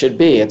should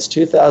be. It's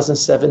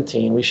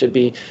 2017. We should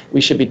be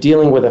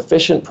dealing with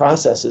efficient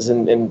processes,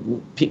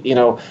 and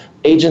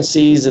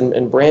agencies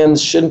and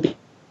brands shouldn't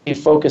be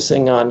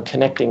focusing on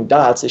connecting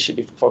dots. They should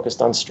be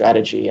focused on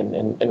strategy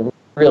and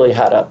really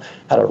how to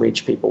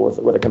reach people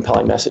with a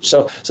compelling message.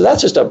 So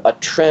that's just a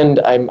trend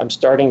I'm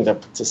starting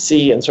to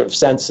see and sort of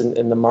sense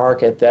in the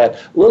market, that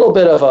a little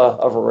bit of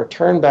a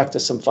return back to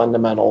some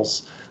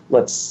fundamentals.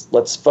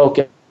 Let's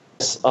focus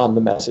on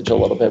the message a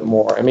little bit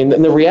more. I mean,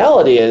 and the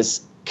reality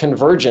is,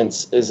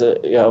 convergence is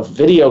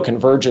video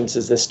convergence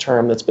is this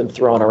term that's been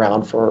thrown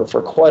around for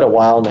quite a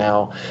while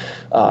now.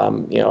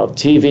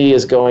 TV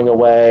is going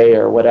away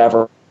or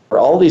whatever, or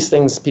all these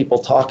things people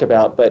talk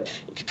about, but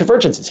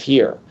convergence is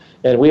here.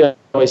 And we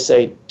always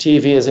say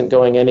TV isn't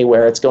going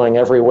anywhere, it's going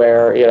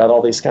everywhere,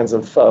 all these kinds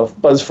of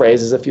buzz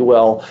phrases, if you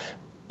will.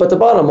 But the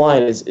bottom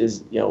line is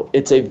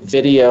it's a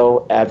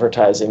video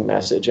advertising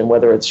message. And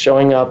whether it's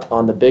showing up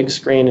on the big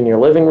screen in your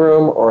living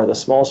room or the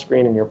small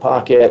screen in your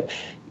pocket,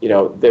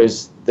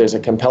 there's a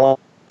compelling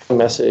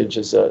message,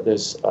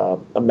 there's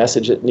a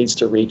message that needs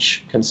to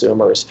reach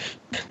consumers.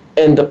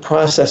 And the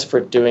process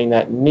for doing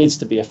that needs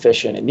to be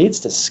efficient. It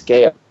needs to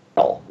scale.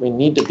 We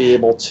need to be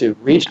able to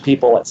reach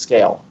people at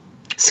scale.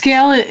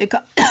 Scale, it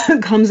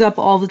comes up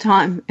all the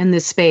time in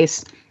this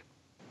space,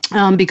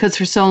 because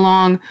for so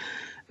long,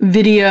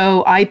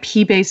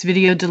 IP-based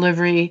video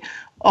delivery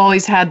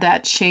always had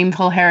that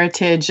shameful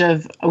heritage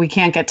of we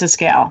can't get to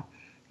scale.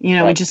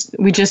 Right.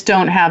 we just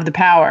don't have the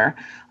power.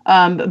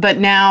 But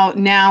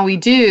now we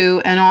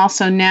do, and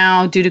also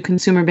now due to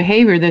consumer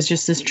behavior, there's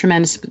just this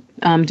tremendous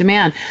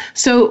demand.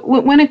 So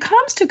when it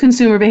comes to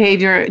consumer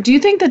behavior, do you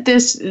think that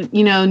this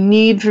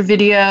need for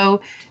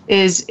video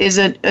is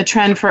a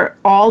trend for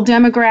all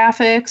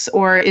demographics,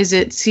 or is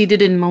it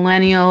seated in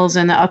millennials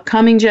and the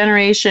upcoming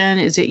generation?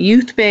 Is it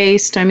youth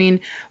based? I mean,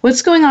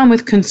 what's going on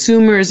with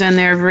consumers and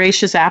their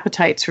voracious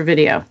appetites for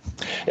video?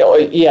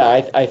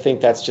 Yeah, I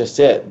think that's just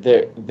it.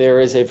 There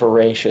is a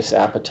voracious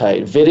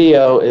appetite.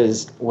 Video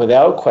is,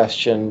 without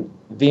question,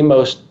 the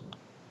most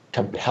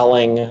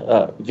compelling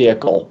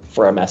vehicle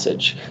for a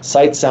message.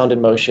 Sight, sound,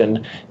 and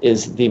motion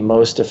is the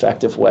most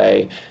effective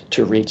way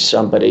to reach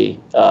somebody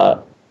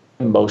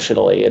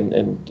emotionally and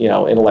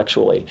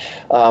intellectually.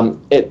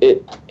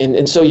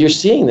 And so you're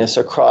seeing this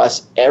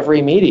across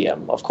every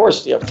medium. Of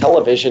course,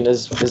 television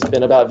has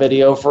been about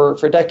video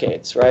for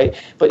decades, right?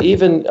 But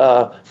even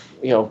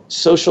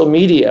social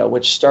media,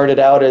 which started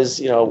out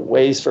as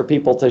ways for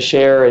people to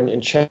share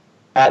and chat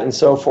and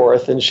so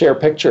forth and share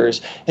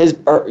pictures,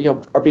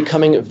 are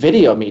becoming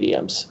video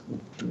mediums,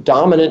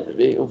 dominant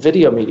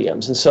video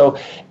mediums. And so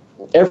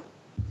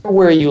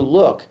everywhere you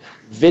look,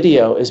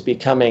 video is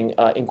becoming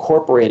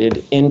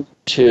incorporated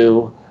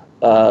into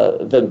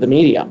the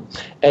medium.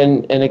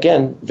 And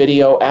again,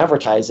 video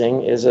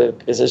advertising is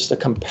just a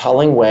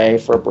compelling way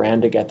for a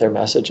brand to get their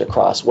message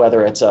across,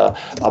 whether it's a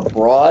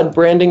broad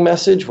branding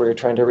message where you're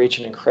trying to reach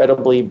an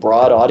incredibly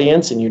broad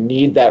audience and you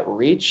need that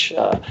reach.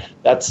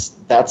 That's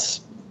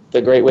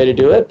the great way to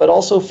do it, but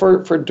also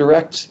for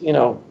direct,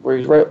 where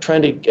you're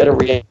trying to get a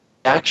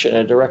reaction,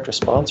 a direct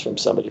response from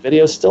somebody.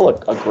 Video is still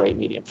a great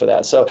medium for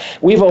that. So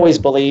we've always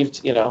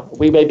believed,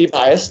 we may be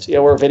biased,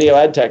 we're a video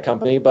ad tech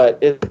company, but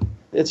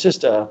it's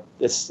just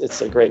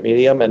it's a great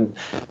medium, and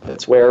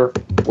it's where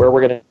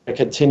we're going to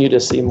continue to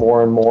see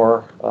more and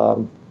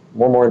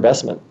more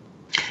investment.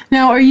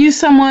 Now, are you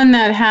someone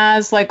that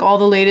has like all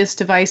the latest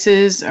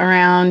devices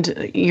around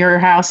your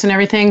house and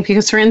everything?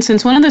 Because, for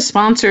instance, one of the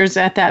sponsors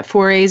at that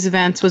 4A's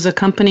events was a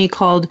company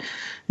called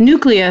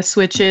Nucleus,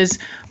 which is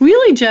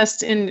really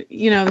just, in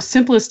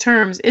simplest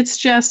terms, it's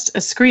just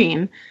a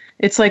screen.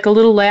 It's like a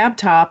little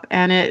laptop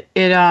and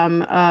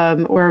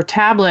or a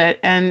tablet,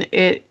 and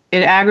it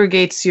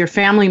aggregates your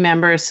family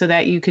members so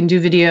that you can do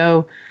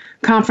video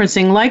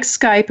conferencing like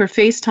Skype or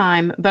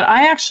FaceTime. But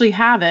I actually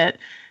have it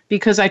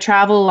because I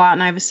travel a lot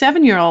and I have a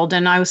 7-year-old,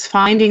 and I was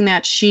finding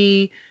that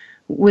she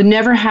would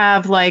never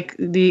have like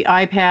the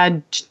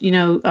iPad,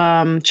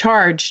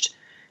 charged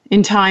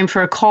in time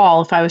for a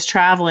call if I was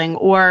traveling,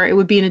 or it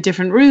would be in a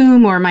different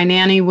room, or my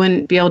nanny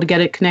wouldn't be able to get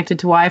it connected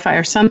to Wi-Fi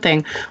or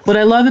something. What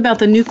I love about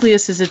the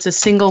Nucleus is it's a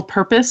single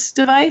purpose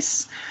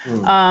device.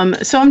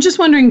 So I'm just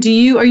wondering,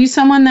 are you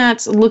someone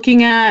that's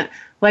looking at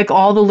like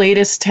all the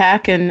latest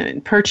tech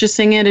and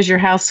purchasing it? Is your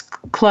house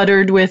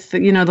cluttered with,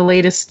 the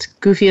latest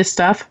goofiest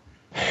stuff?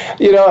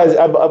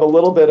 I'm a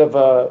little bit of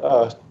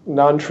a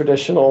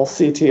non-traditional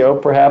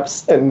CTO,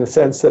 perhaps, in the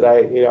sense that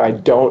I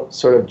don't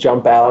sort of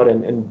jump out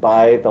and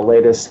buy the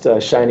latest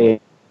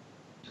shiny.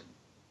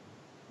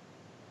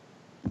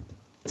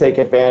 Take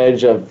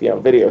advantage of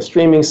video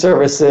streaming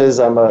services.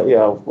 I'm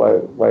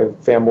my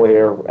family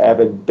are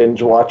avid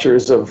binge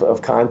watchers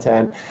of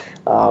content.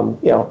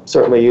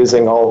 Certainly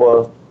using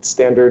all the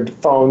standard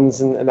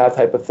phones and that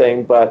type of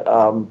thing, but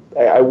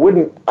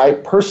I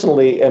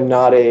personally am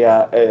not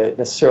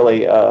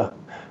necessarily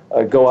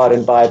go out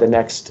and buy the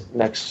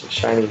next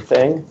shiny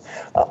thing.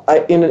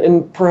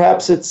 And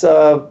perhaps it's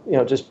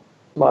just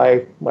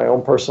my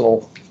own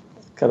personal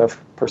kind of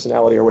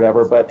personality or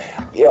whatever, but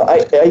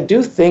I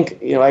do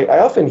think I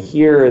often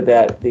hear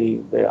that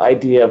the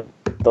idea of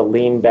the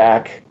lean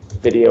back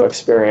video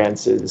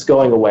experience is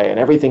going away, and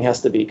everything has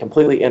to be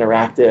completely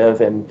interactive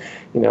and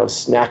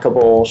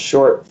snackable,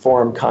 short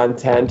form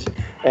content.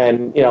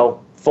 And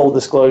full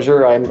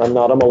disclosure, I'm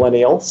not a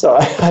millennial, so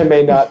I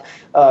may not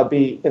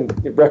be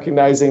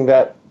recognizing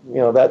that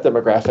that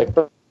demographic.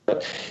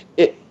 But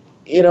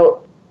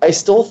I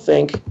still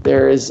think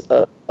there is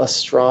a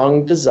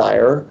strong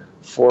desire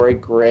for a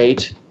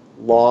great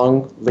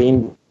long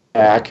lean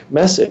back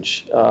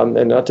message,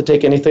 and not to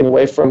take anything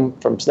away from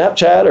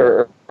Snapchat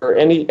or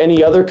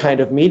any other kind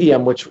of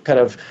medium which kind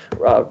of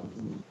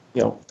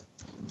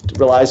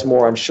relies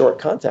more on short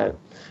content.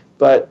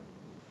 But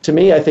to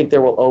me, I think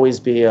there will always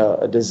be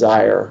a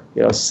desire.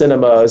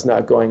 Cinema is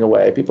not going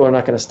away. People are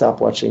not going to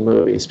stop watching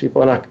movies.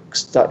 You're not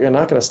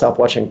going to stop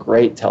watching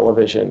great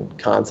television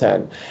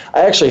content.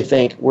 I actually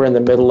think we're in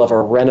the middle of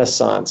a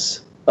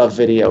renaissance of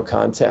video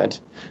content.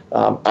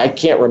 I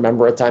can't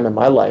remember a time in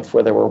my life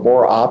where there were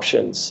more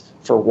options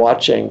for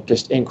watching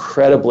just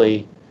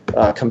incredibly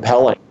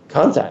compelling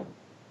content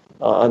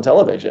on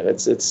television.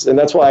 And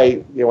that's why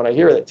when I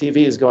hear that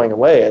TV is going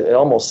away, it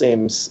almost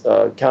seems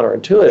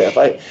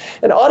counterintuitive.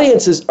 And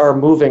audiences are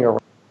moving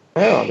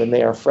around and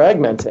they are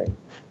fragmenting,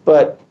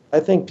 but I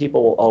think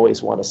people will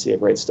always want to see a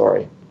great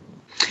story.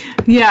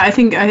 Yeah, I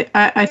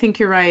think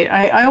you're right.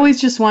 I always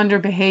just wonder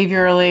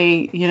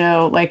behaviorally,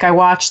 like I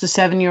watch the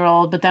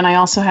 7-year-old, but then I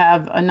also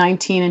have a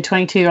 19 and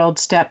 22-year-old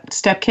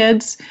step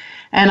kids,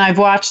 and I've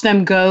watched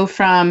them go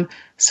from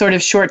sort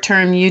of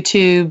short-term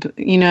YouTube,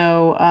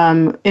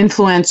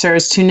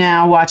 influencers to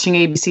now watching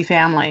ABC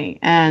Family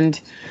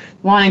and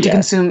wanting to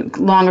consume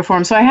longer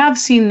form. So I have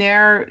seen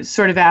their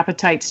sort of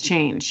appetites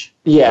change.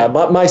 Yeah,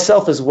 but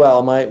myself as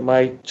well.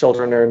 My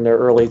children are in their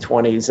early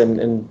 20s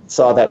and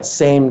saw that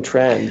same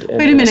trend. And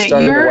wait a minute,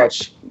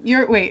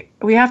 wait,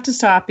 we have to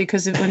stop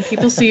because when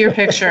people see your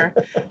picture,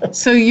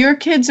 so your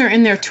kids are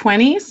in their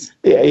 20s?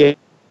 Yeah.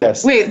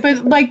 Yes. Wait,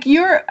 but like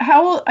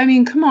how old? I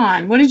mean, come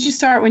on. What did you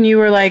start when you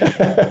were like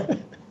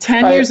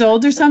 10 years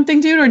old or something,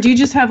 dude? Or do you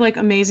just have like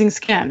amazing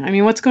skin? I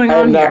mean, what's going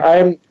on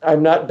here?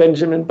 I'm not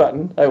Benjamin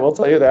Button. I will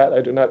tell you that. I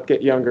do not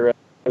get younger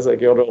as I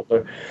get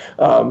older.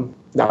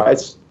 No,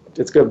 it's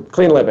good.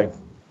 Clean living.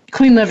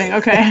 Clean living.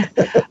 Okay.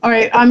 All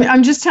right.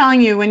 I'm just telling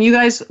you, when you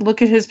guys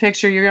look at his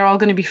picture, you're all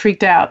going to be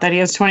freaked out that he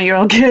has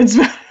 20-year-old kids.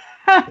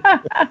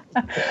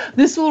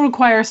 This will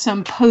require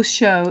some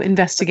post-show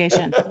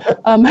investigation.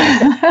 All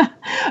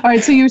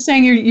right, so you were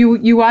saying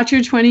you watch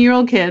your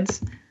 20-year-old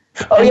kids.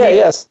 Oh yeah,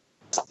 yes,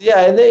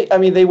 yeah, and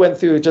they went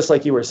through just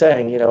like you were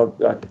saying,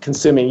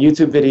 consuming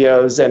YouTube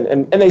videos,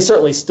 and they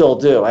certainly still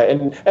do.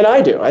 And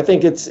I do. I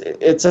think it's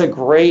a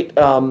great.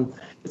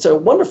 It's a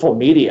wonderful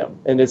medium,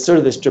 and it's sort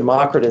of this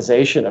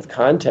democratization of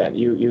content.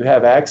 You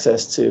have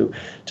access to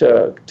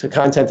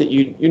content that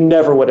you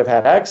never would have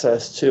had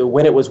access to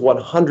when it was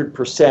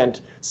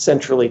 100%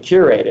 centrally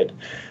curated.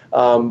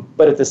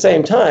 But at the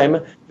same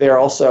time, they're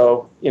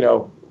also,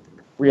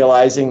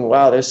 realizing,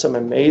 wow, there's some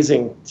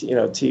amazing,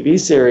 TV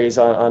series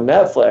on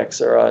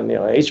Netflix or on,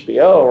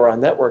 HBO or on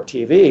network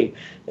TV,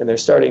 and they're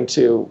starting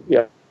to,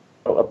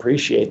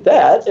 appreciate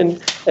that.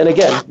 And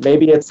again,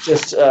 maybe it's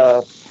just.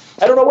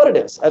 I don't know what it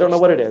is.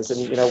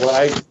 And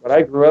when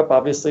I grew up,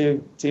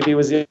 obviously TV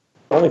was the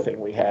only thing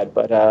we had.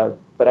 But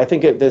I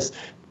think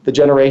the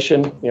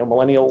generation,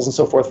 millennials and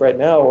so forth right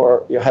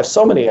now, have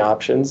so many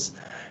options,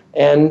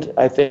 and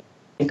I think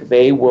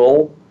they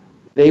will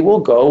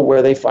go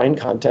where they find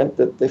content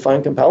that they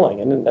find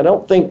compelling. And I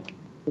don't think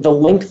the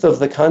length of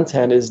the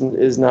content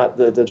is not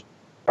the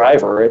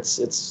driver. It's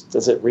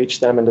does it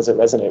reach them and does it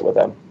resonate with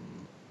them?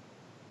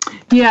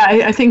 Yeah,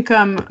 I think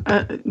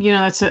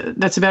that's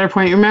a better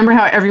point. Remember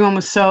how everyone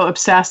was so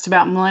obsessed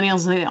about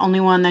millennials, the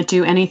only one that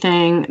do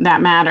anything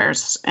that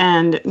matters,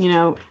 and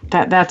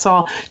that's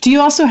all. Do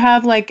you also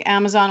have like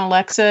Amazon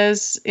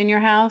Alexas in your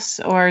house,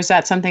 or is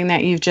that something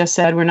that you've just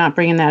said we're not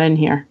bringing that in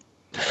here?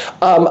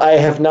 I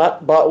have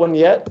not bought one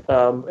yet,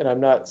 and I'm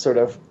not sort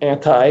of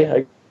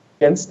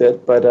against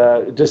it,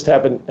 but just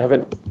haven't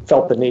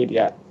felt the need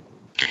yet.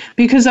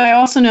 Because I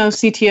also know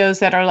CTOs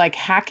that are like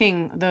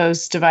hacking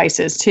those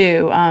devices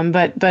too.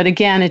 But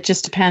again, it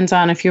just depends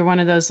on if you're one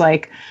of those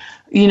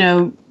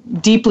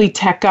deeply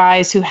tech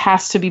guys who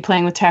has to be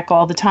playing with tech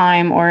all the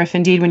time, or if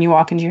indeed when you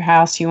walk into your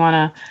house, you want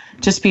to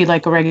just be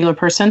like a regular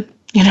person.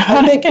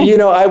 I think,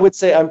 I would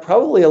say I'm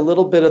probably a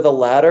little bit of the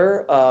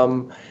latter.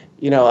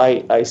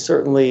 I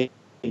certainly,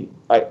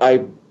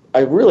 I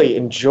really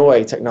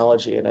enjoy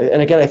technology. And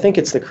again, I think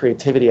it's the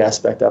creativity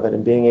aspect of it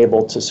and being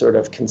able to sort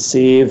of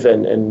conceive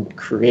and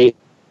create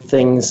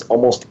things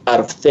almost out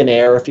of thin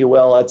air, if you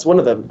will. That's one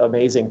of the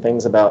amazing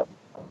things about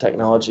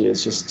technology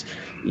is just,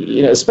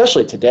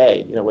 especially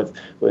today,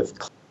 with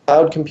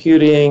cloud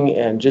computing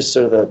and just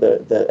sort of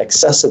the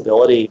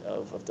accessibility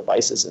of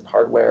devices and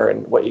hardware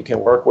and what you can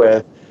work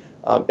with.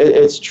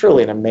 It's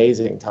truly an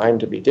amazing time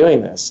to be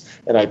doing this.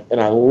 And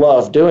I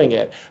love doing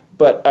it.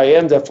 But I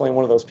am definitely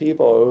one of those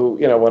people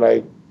who, when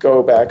I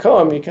go back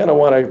home, you kind of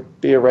want to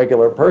be a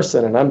regular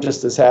person. And I'm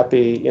just as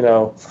happy,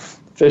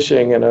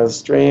 fishing in a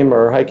stream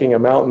or hiking a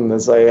mountain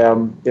as I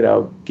am,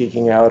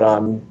 geeking out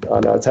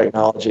on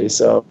technology.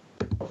 So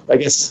I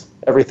guess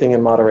everything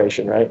in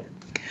moderation, right?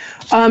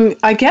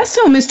 I guess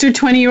so, Mr.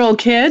 20-year-old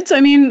kids.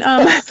 I mean,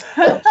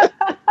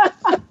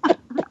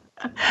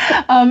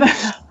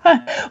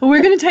 well,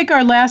 we're going to take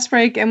our last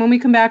break, and when we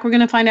come back, we're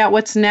going to find out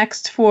what's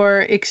next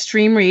for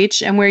Extreme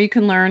Reach and where you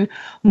can learn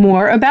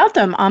more about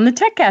them on the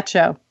Tech Cat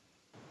Show.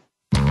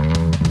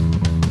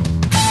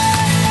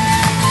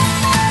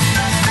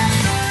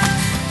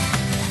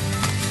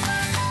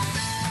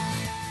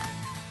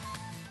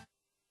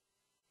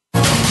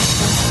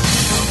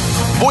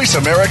 Voice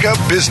America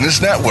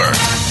Business Network,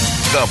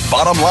 the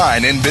bottom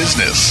line in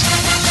business.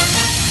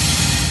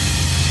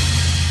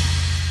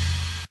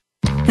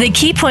 The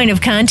key point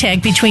of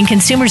contact between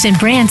consumers and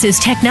brands is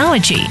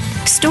technology.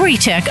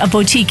 StoryTech, a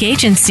boutique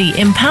agency,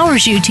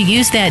 empowers you to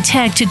use that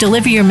tech to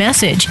deliver your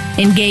message,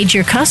 engage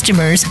your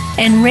customers,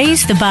 and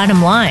raise the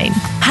bottom line.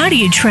 How do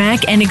you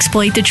track and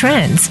exploit the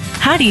trends?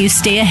 How do you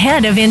stay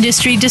ahead of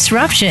industry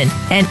disruption?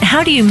 And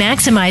how do you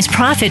maximize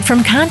profit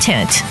from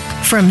content?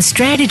 From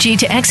strategy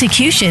to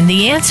execution,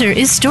 the answer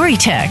is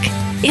StoryTech.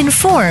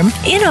 Inform,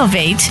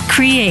 innovate,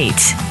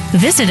 create.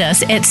 Visit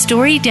us at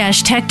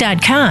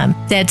story-tech.com.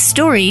 That's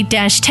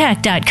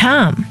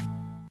story-tech.com.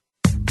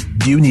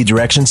 Do you need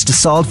directions to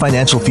solid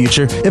financial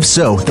future? If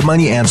so, the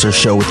Money Answer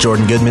Show with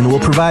Jordan Goodman will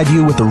provide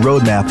you with a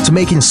roadmap to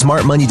making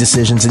smart money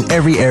decisions in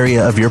every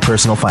area of your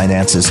personal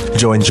finances.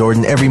 Join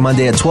Jordan every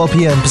Monday at 12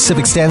 p.m.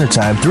 Pacific Standard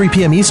Time, 3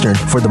 p.m. Eastern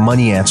for the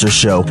Money Answer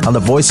Show on the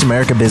Voice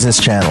America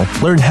Business Channel.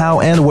 Learn how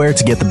and where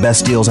to get the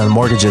best deals on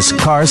mortgages,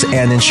 cars,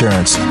 and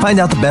insurance. Find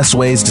out the best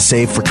ways to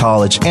save for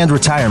college and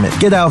retirement.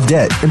 Get out of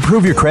debt,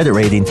 improve your credit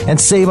rating, and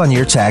save on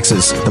your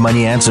taxes. The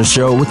Money Answer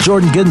Show with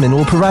Jordan Goodman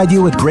will provide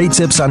you with great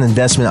tips on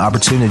investment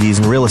opportunities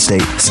in real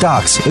estate,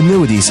 stocks,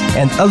 annuities,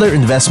 and other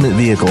investment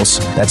vehicles.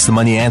 That's the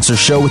Money Answer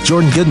Show with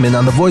Jordan Goodman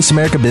on the Voice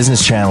America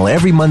Business Channel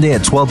every Monday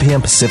at 12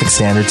 p.m. Pacific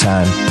Standard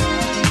Time.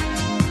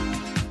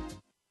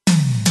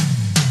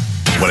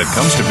 When it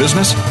comes to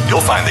business, you'll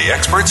find the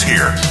experts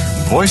here.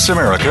 Voice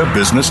America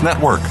Business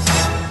Network.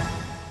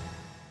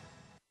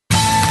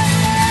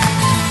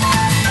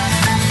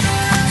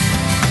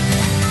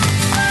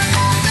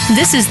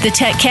 This is the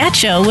Tech Cat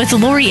Show with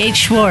Lori H.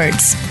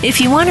 Schwartz.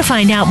 If you want to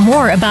find out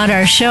more about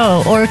our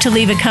show or to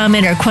leave a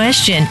comment or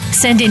question,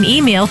 send an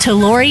email to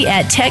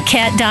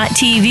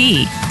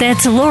lori@techcat.tv.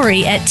 That's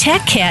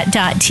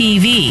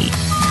lori@techcat.tv.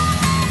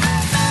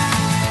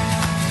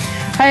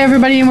 Hi,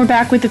 everybody, and we're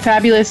back with the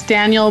fabulous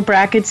Daniel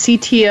Brackett,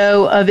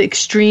 CTO of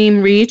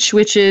Extreme Reach,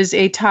 which is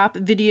a top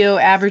video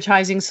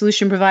advertising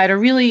solution provider,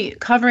 really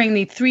covering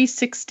the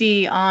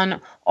 360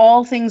 on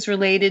all things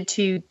related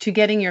to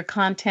getting your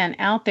content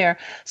out there.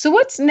 So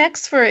what's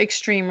next for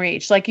Extreme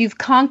Reach? Like, you've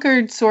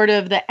conquered sort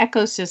of the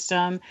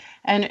ecosystem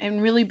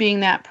and really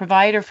being that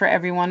provider for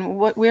everyone.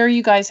 Where are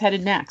you guys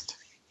headed next?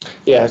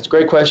 Yeah, it's a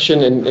great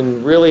question,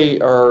 and really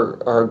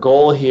our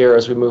goal here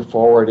as we move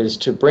forward is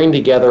to bring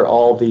together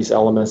all of these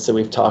elements that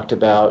we've talked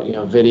about,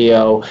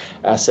 video,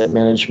 asset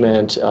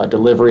management,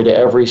 delivery to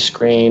every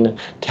screen,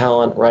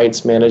 talent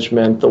rights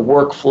management, the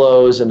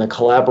workflows and the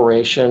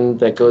collaboration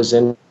that goes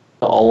into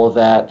all of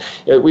that.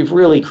 We've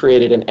really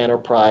created an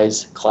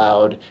enterprise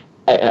cloud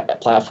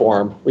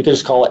platform. We could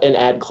just call it an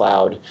ad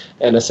cloud,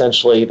 and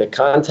essentially the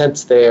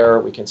content's there,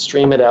 we can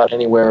stream it out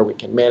anywhere, we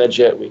can manage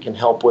it, we can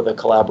help with a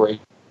collaboration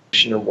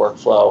and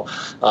workflow.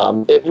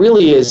 It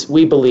really is,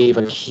 we believe,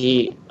 a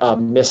key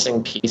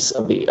missing piece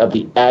of the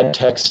ad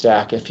tech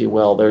stack, if you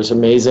will. There's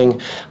amazing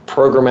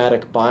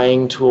programmatic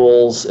buying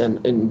tools and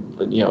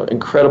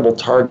incredible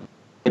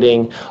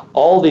targeting,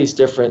 all these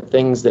different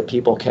things that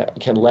people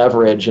can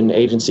leverage in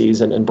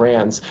agencies and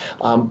brands.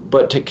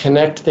 But to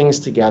connect things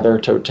together,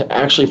 to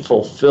actually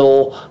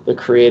fulfill the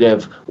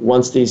creative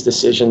once these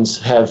decisions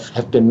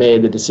have been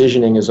made, the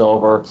decisioning is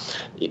over,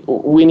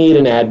 we need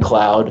an ad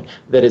cloud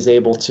that is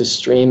able to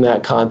stream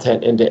that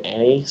content into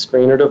any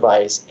screen or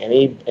device,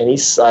 any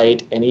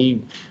site,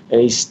 any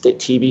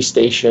TV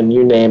station,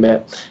 you name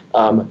it,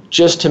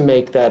 just to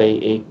make that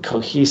a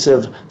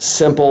cohesive,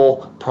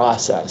 simple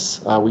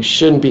process. We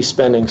shouldn't be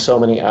spending so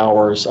many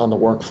hours on the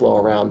workflow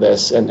around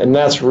this, and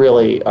that's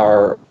really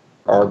our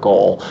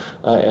goal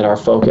and our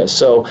focus.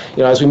 So,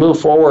 as we move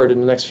forward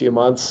in the next few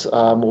months,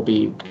 we'll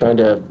be trying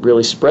to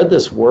really spread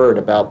this word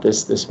about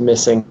this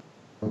missing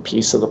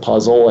piece of the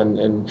puzzle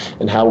and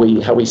how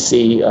we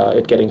see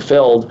it getting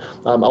filled.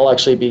 I'll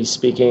actually be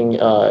speaking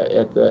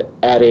at the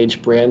Ad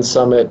Age Brand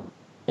Summit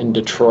in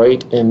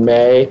Detroit in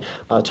May,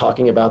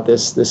 talking about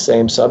this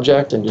same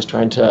subject and just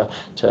trying to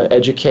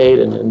educate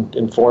and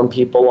inform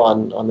people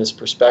on this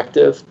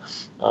perspective.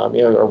 Our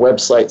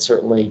website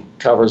certainly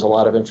covers a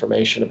lot of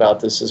information about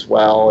this as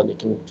well, and you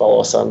can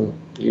follow us on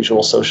the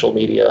usual social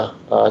media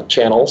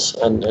channels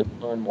and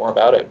learn more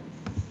about it.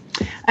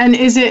 And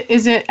is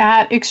it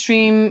at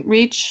Extreme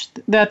Reach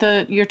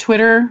that your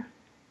Twitter?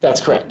 That's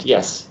correct.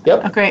 Yes.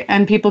 Yep. Okay,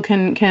 and people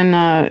can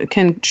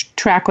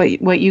track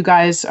what you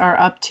guys are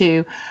up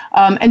to.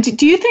 And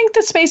do you think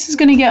the space is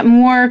going to get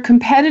more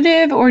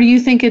competitive, or do you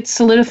think it's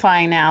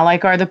solidifying now?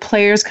 Like, are the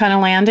players kind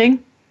of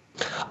landing?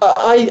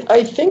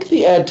 I think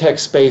the ad tech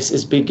space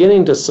is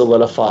beginning to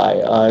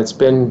solidify. It's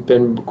been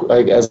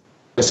as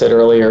I said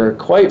earlier,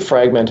 quite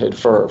fragmented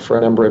for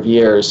a number of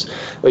years.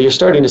 But you're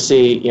starting to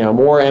see,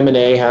 more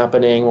M&A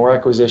happening, more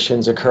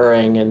acquisitions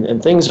occurring,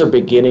 and things are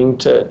beginning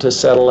to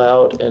settle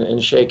out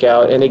and shake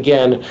out. And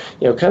again,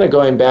 kind of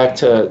going back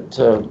to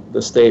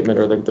the statement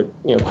or the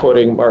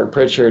quoting Mark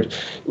Pritchard,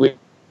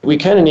 we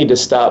kind of need to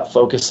stop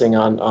focusing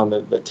on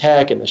the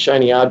tech and the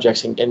shiny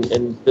objects and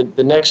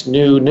the next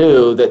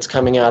new that's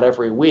coming out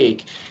every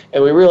week.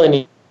 And we really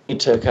need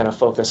to kind of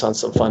focus on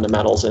some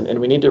fundamentals, and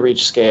we need to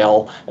reach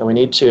scale, and we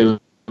need to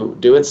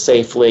do it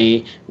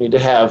safely. We need to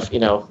have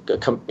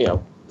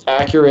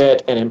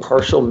accurate and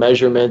impartial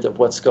measurement of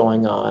what's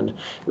going on.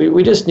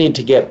 We just need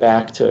to get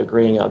back to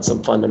agreeing on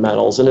some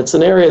fundamentals, and it's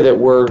an area that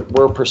we're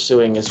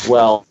pursuing as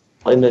well.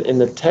 In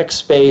the tech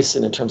space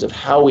and in terms of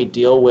how we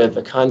deal with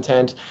the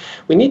content,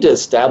 we need to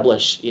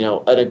establish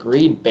an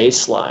agreed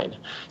baseline.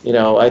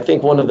 I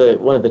think one of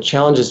the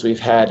challenges we've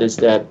had is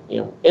that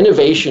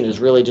innovation has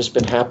really just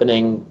been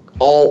happening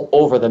all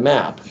over the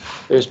map.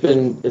 It's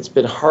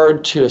been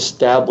hard to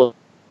establish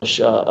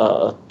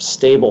a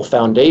stable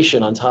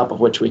foundation on top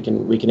of which we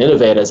can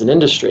innovate as an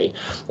industry.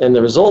 And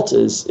the result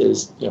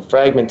is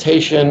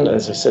fragmentation,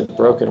 as I said,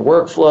 broken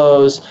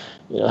workflows,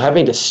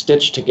 having to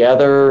stitch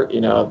together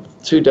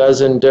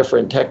 24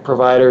 different tech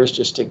providers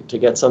just to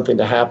get something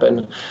to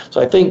happen. So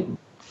I think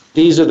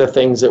these are the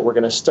things that we're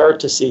going to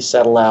start to see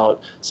settle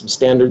out, some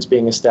standards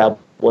being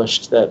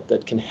established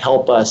that can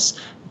help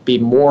us be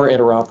more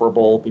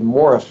interoperable, be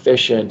more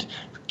efficient,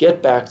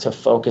 get back to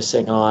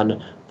focusing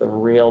on the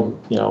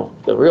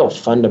real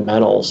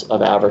fundamentals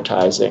of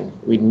advertising.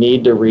 We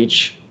need to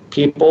reach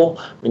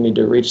people. We need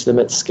to reach them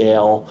at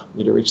scale.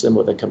 We need to reach them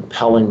with a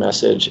compelling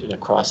message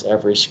across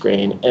every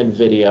screen, and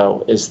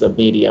video is the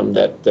medium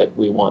that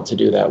we want to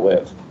do that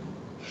with.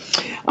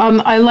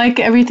 I like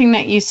everything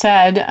that you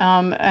said,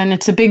 and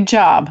it's a big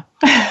job.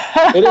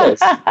 It is.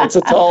 It's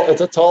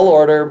a tall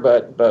order,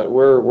 but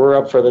we're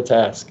up for the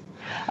task.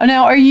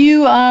 Now, are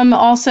you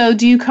also,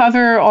 do you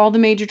cover all the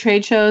major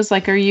trade shows?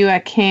 Like, are you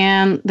at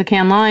the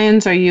Cannes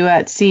Lions? Are you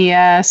at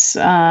CES?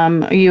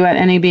 Are you at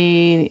NAB,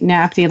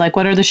 NAFTE? Like,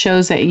 what are the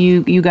shows that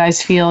you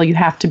guys feel you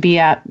have to be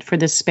at for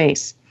this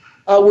space?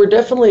 We're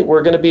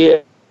going to be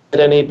at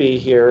NAB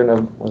here in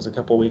a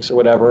couple of weeks or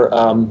whatever,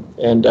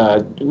 and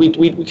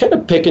we kind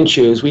of pick and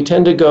choose. We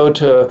tend to go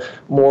to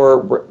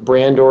more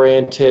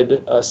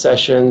brand-oriented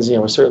sessions.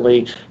 We're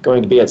certainly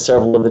going to be at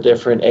several of the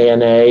different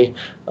ANA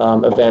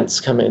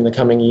events in the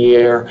coming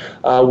year.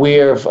 We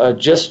have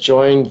just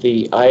joined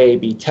the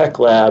IAB Tech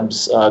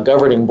Labs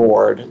governing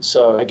board.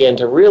 So again,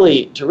 to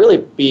really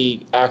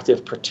be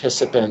active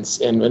participants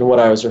in what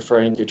I was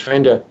referring to,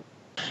 trying to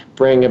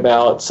bring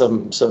about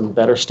some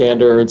better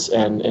standards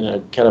and in a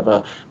kind of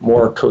a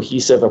more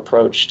cohesive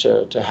approach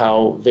to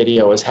how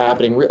video is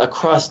happening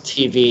across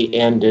TV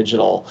and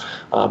digital,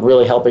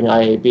 really helping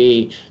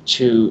IAB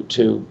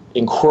to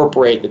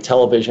incorporate the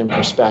television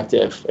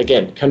perspective.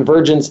 Again,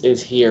 convergence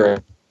is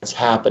here. It's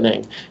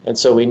happening. And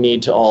so we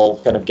need to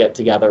all kind of get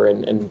together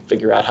and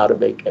figure out how to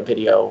make a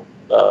video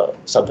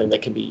something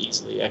that can be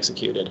easily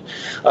executed.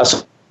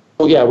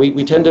 Yeah,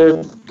 we tend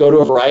to go to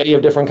a variety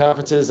of different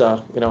conferences.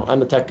 I'm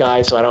the tech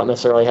guy, so I don't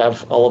necessarily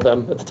have all of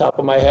them at the top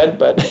of my head,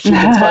 but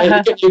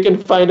you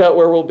can find out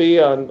where we'll be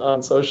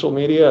on social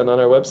media and on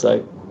our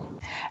website.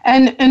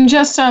 And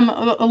just a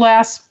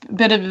last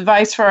bit of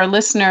advice for our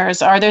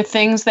listeners. Are there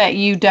things that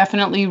you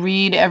definitely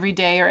read every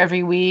day or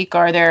every week?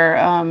 Are there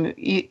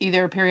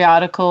either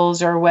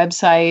periodicals or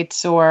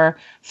websites or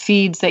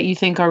feeds that you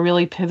think are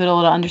really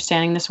pivotal to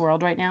understanding this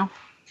world right now?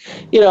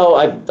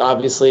 I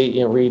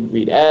obviously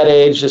read Ad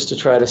Age just to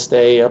try to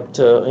stay up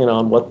to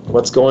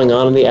what's going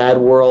on in the ad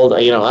world.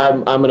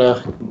 I'm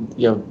gonna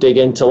dig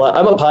into.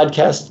 I'm a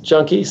podcast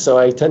junkie, so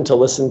I tend to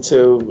listen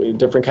to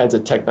different kinds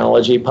of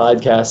technology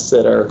podcasts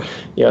that are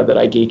that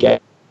I geek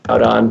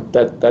out on.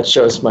 That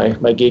shows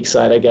my geek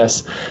side, I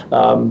guess.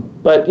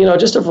 But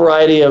just a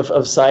variety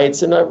of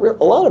sites, and a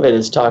lot of it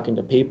is talking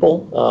to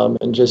people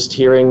and just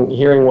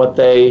hearing what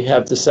they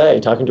have to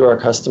say, talking to our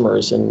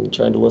customers, and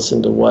trying to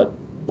listen to what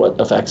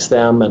affects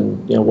them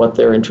and what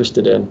they're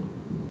interested in.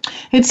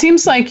 It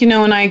seems like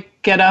when I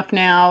get up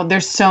now,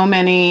 there's so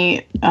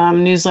many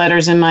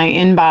newsletters in my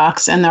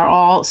inbox, and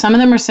some of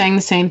them are saying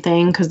the same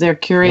thing because they're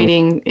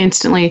curating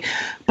instantly.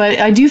 But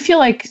I do feel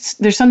like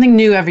there's something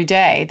new every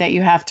day that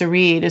you have to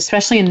read,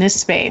 especially in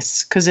this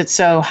space because it's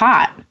so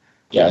hot.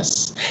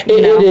 Yes,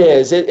 it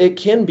is. It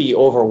can be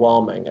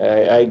overwhelming.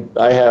 I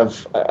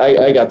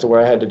got to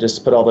where I had to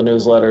just put all the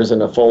newsletters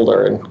in a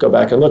folder and go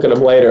back and look at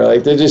them later.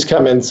 Like, they just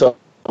come in so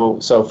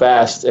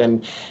fast,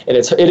 and it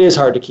is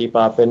hard to keep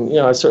up. And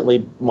I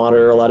certainly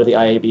monitor a lot of the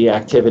IAB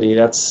activity.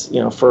 That's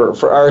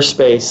for our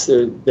space,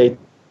 they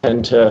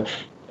tend to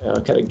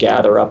kind of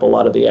gather up a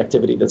lot of the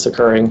activity that's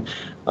occurring.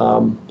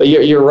 But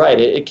you're right,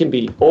 it can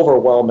be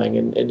overwhelming,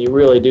 and you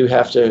really do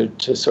have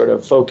to sort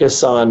of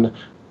focus on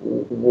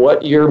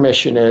what your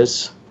mission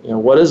is.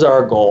 What is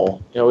our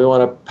goal? We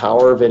want to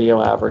power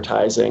video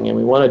advertising, and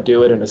we want to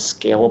do it in a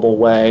scalable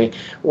way.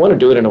 We want to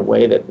do it in a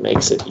way that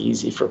makes it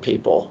easy for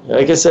people.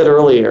 Like I said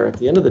earlier, at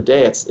the end of the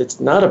day,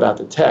 it's not about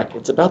the tech.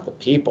 It's about the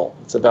people.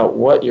 It's about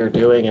what you're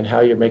doing and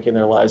how you're making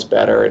their lives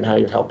better and how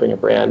you're helping a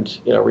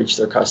brand, reach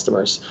their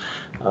customers.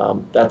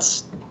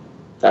 That's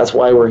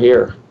why we're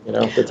here.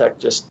 The tech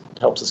just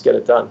helps us get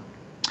it done.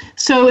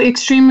 So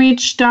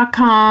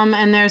extremereach.com,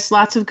 and there's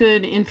lots of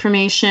good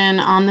information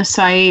on the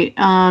site,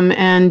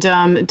 and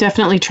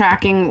definitely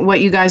tracking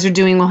what you guys are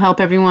doing will help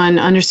everyone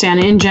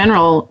understand in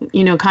general,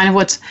 kind of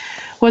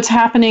what's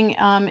happening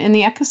in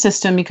the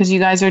ecosystem, because you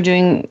guys are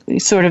doing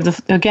sort of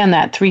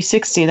that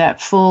 360,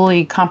 that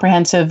fully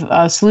comprehensive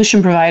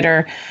solution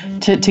provider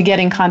to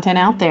getting content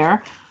out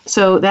there.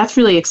 So that's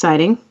really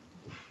exciting.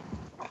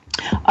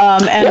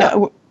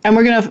 And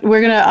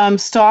we're gonna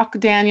stalk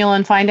Daniel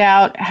and find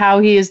out how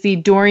he is the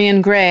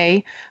Dorian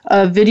Gray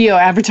of video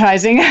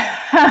advertising.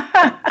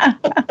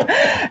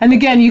 And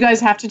again, you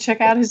guys have to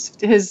check out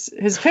his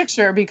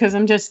picture, because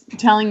I'm just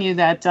telling you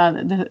that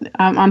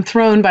I'm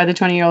thrown by the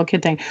 20-year-old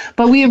kid thing.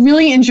 But we have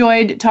really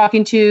enjoyed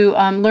talking to,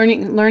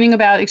 learning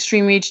about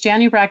Extreme Reach.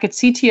 Daniel Brackett,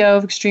 CTO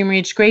of Extreme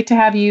Reach. Great to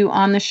have you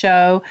on the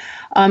show,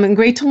 and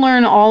great to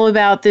learn all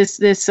about this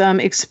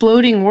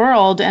exploding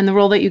world and the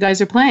role that you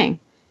guys are playing.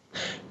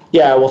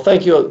 Yeah, well,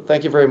 thank you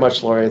very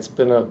much, Lori. It's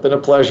been a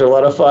pleasure, a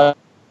lot of fun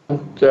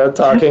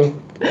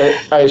talking.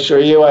 I assure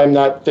you, I'm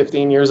not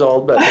 15 years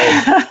old, but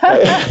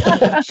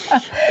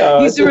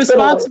he's a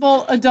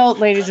responsible adult,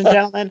 ladies and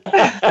gentlemen.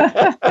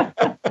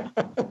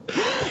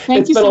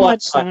 Thank you so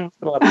much.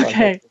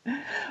 Okay,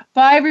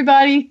 bye,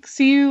 everybody.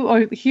 See you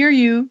or hear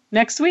you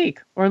next week,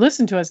 or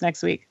listen to us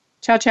next week.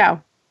 Ciao,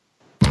 ciao.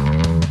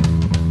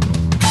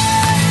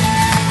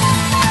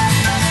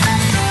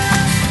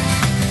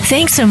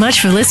 Thanks so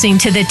much for listening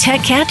to the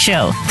Tech Cat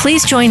Show.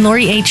 Please join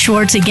Lori H.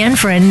 Schwartz again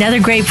for another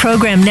great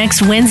program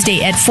next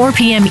Wednesday at 4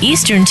 p.m.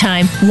 Eastern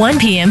Time, 1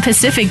 p.m.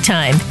 Pacific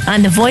Time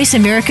on the Voice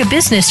America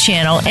Business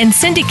Channel and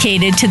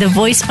syndicated to the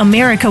Voice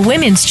America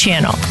Women's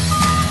Channel.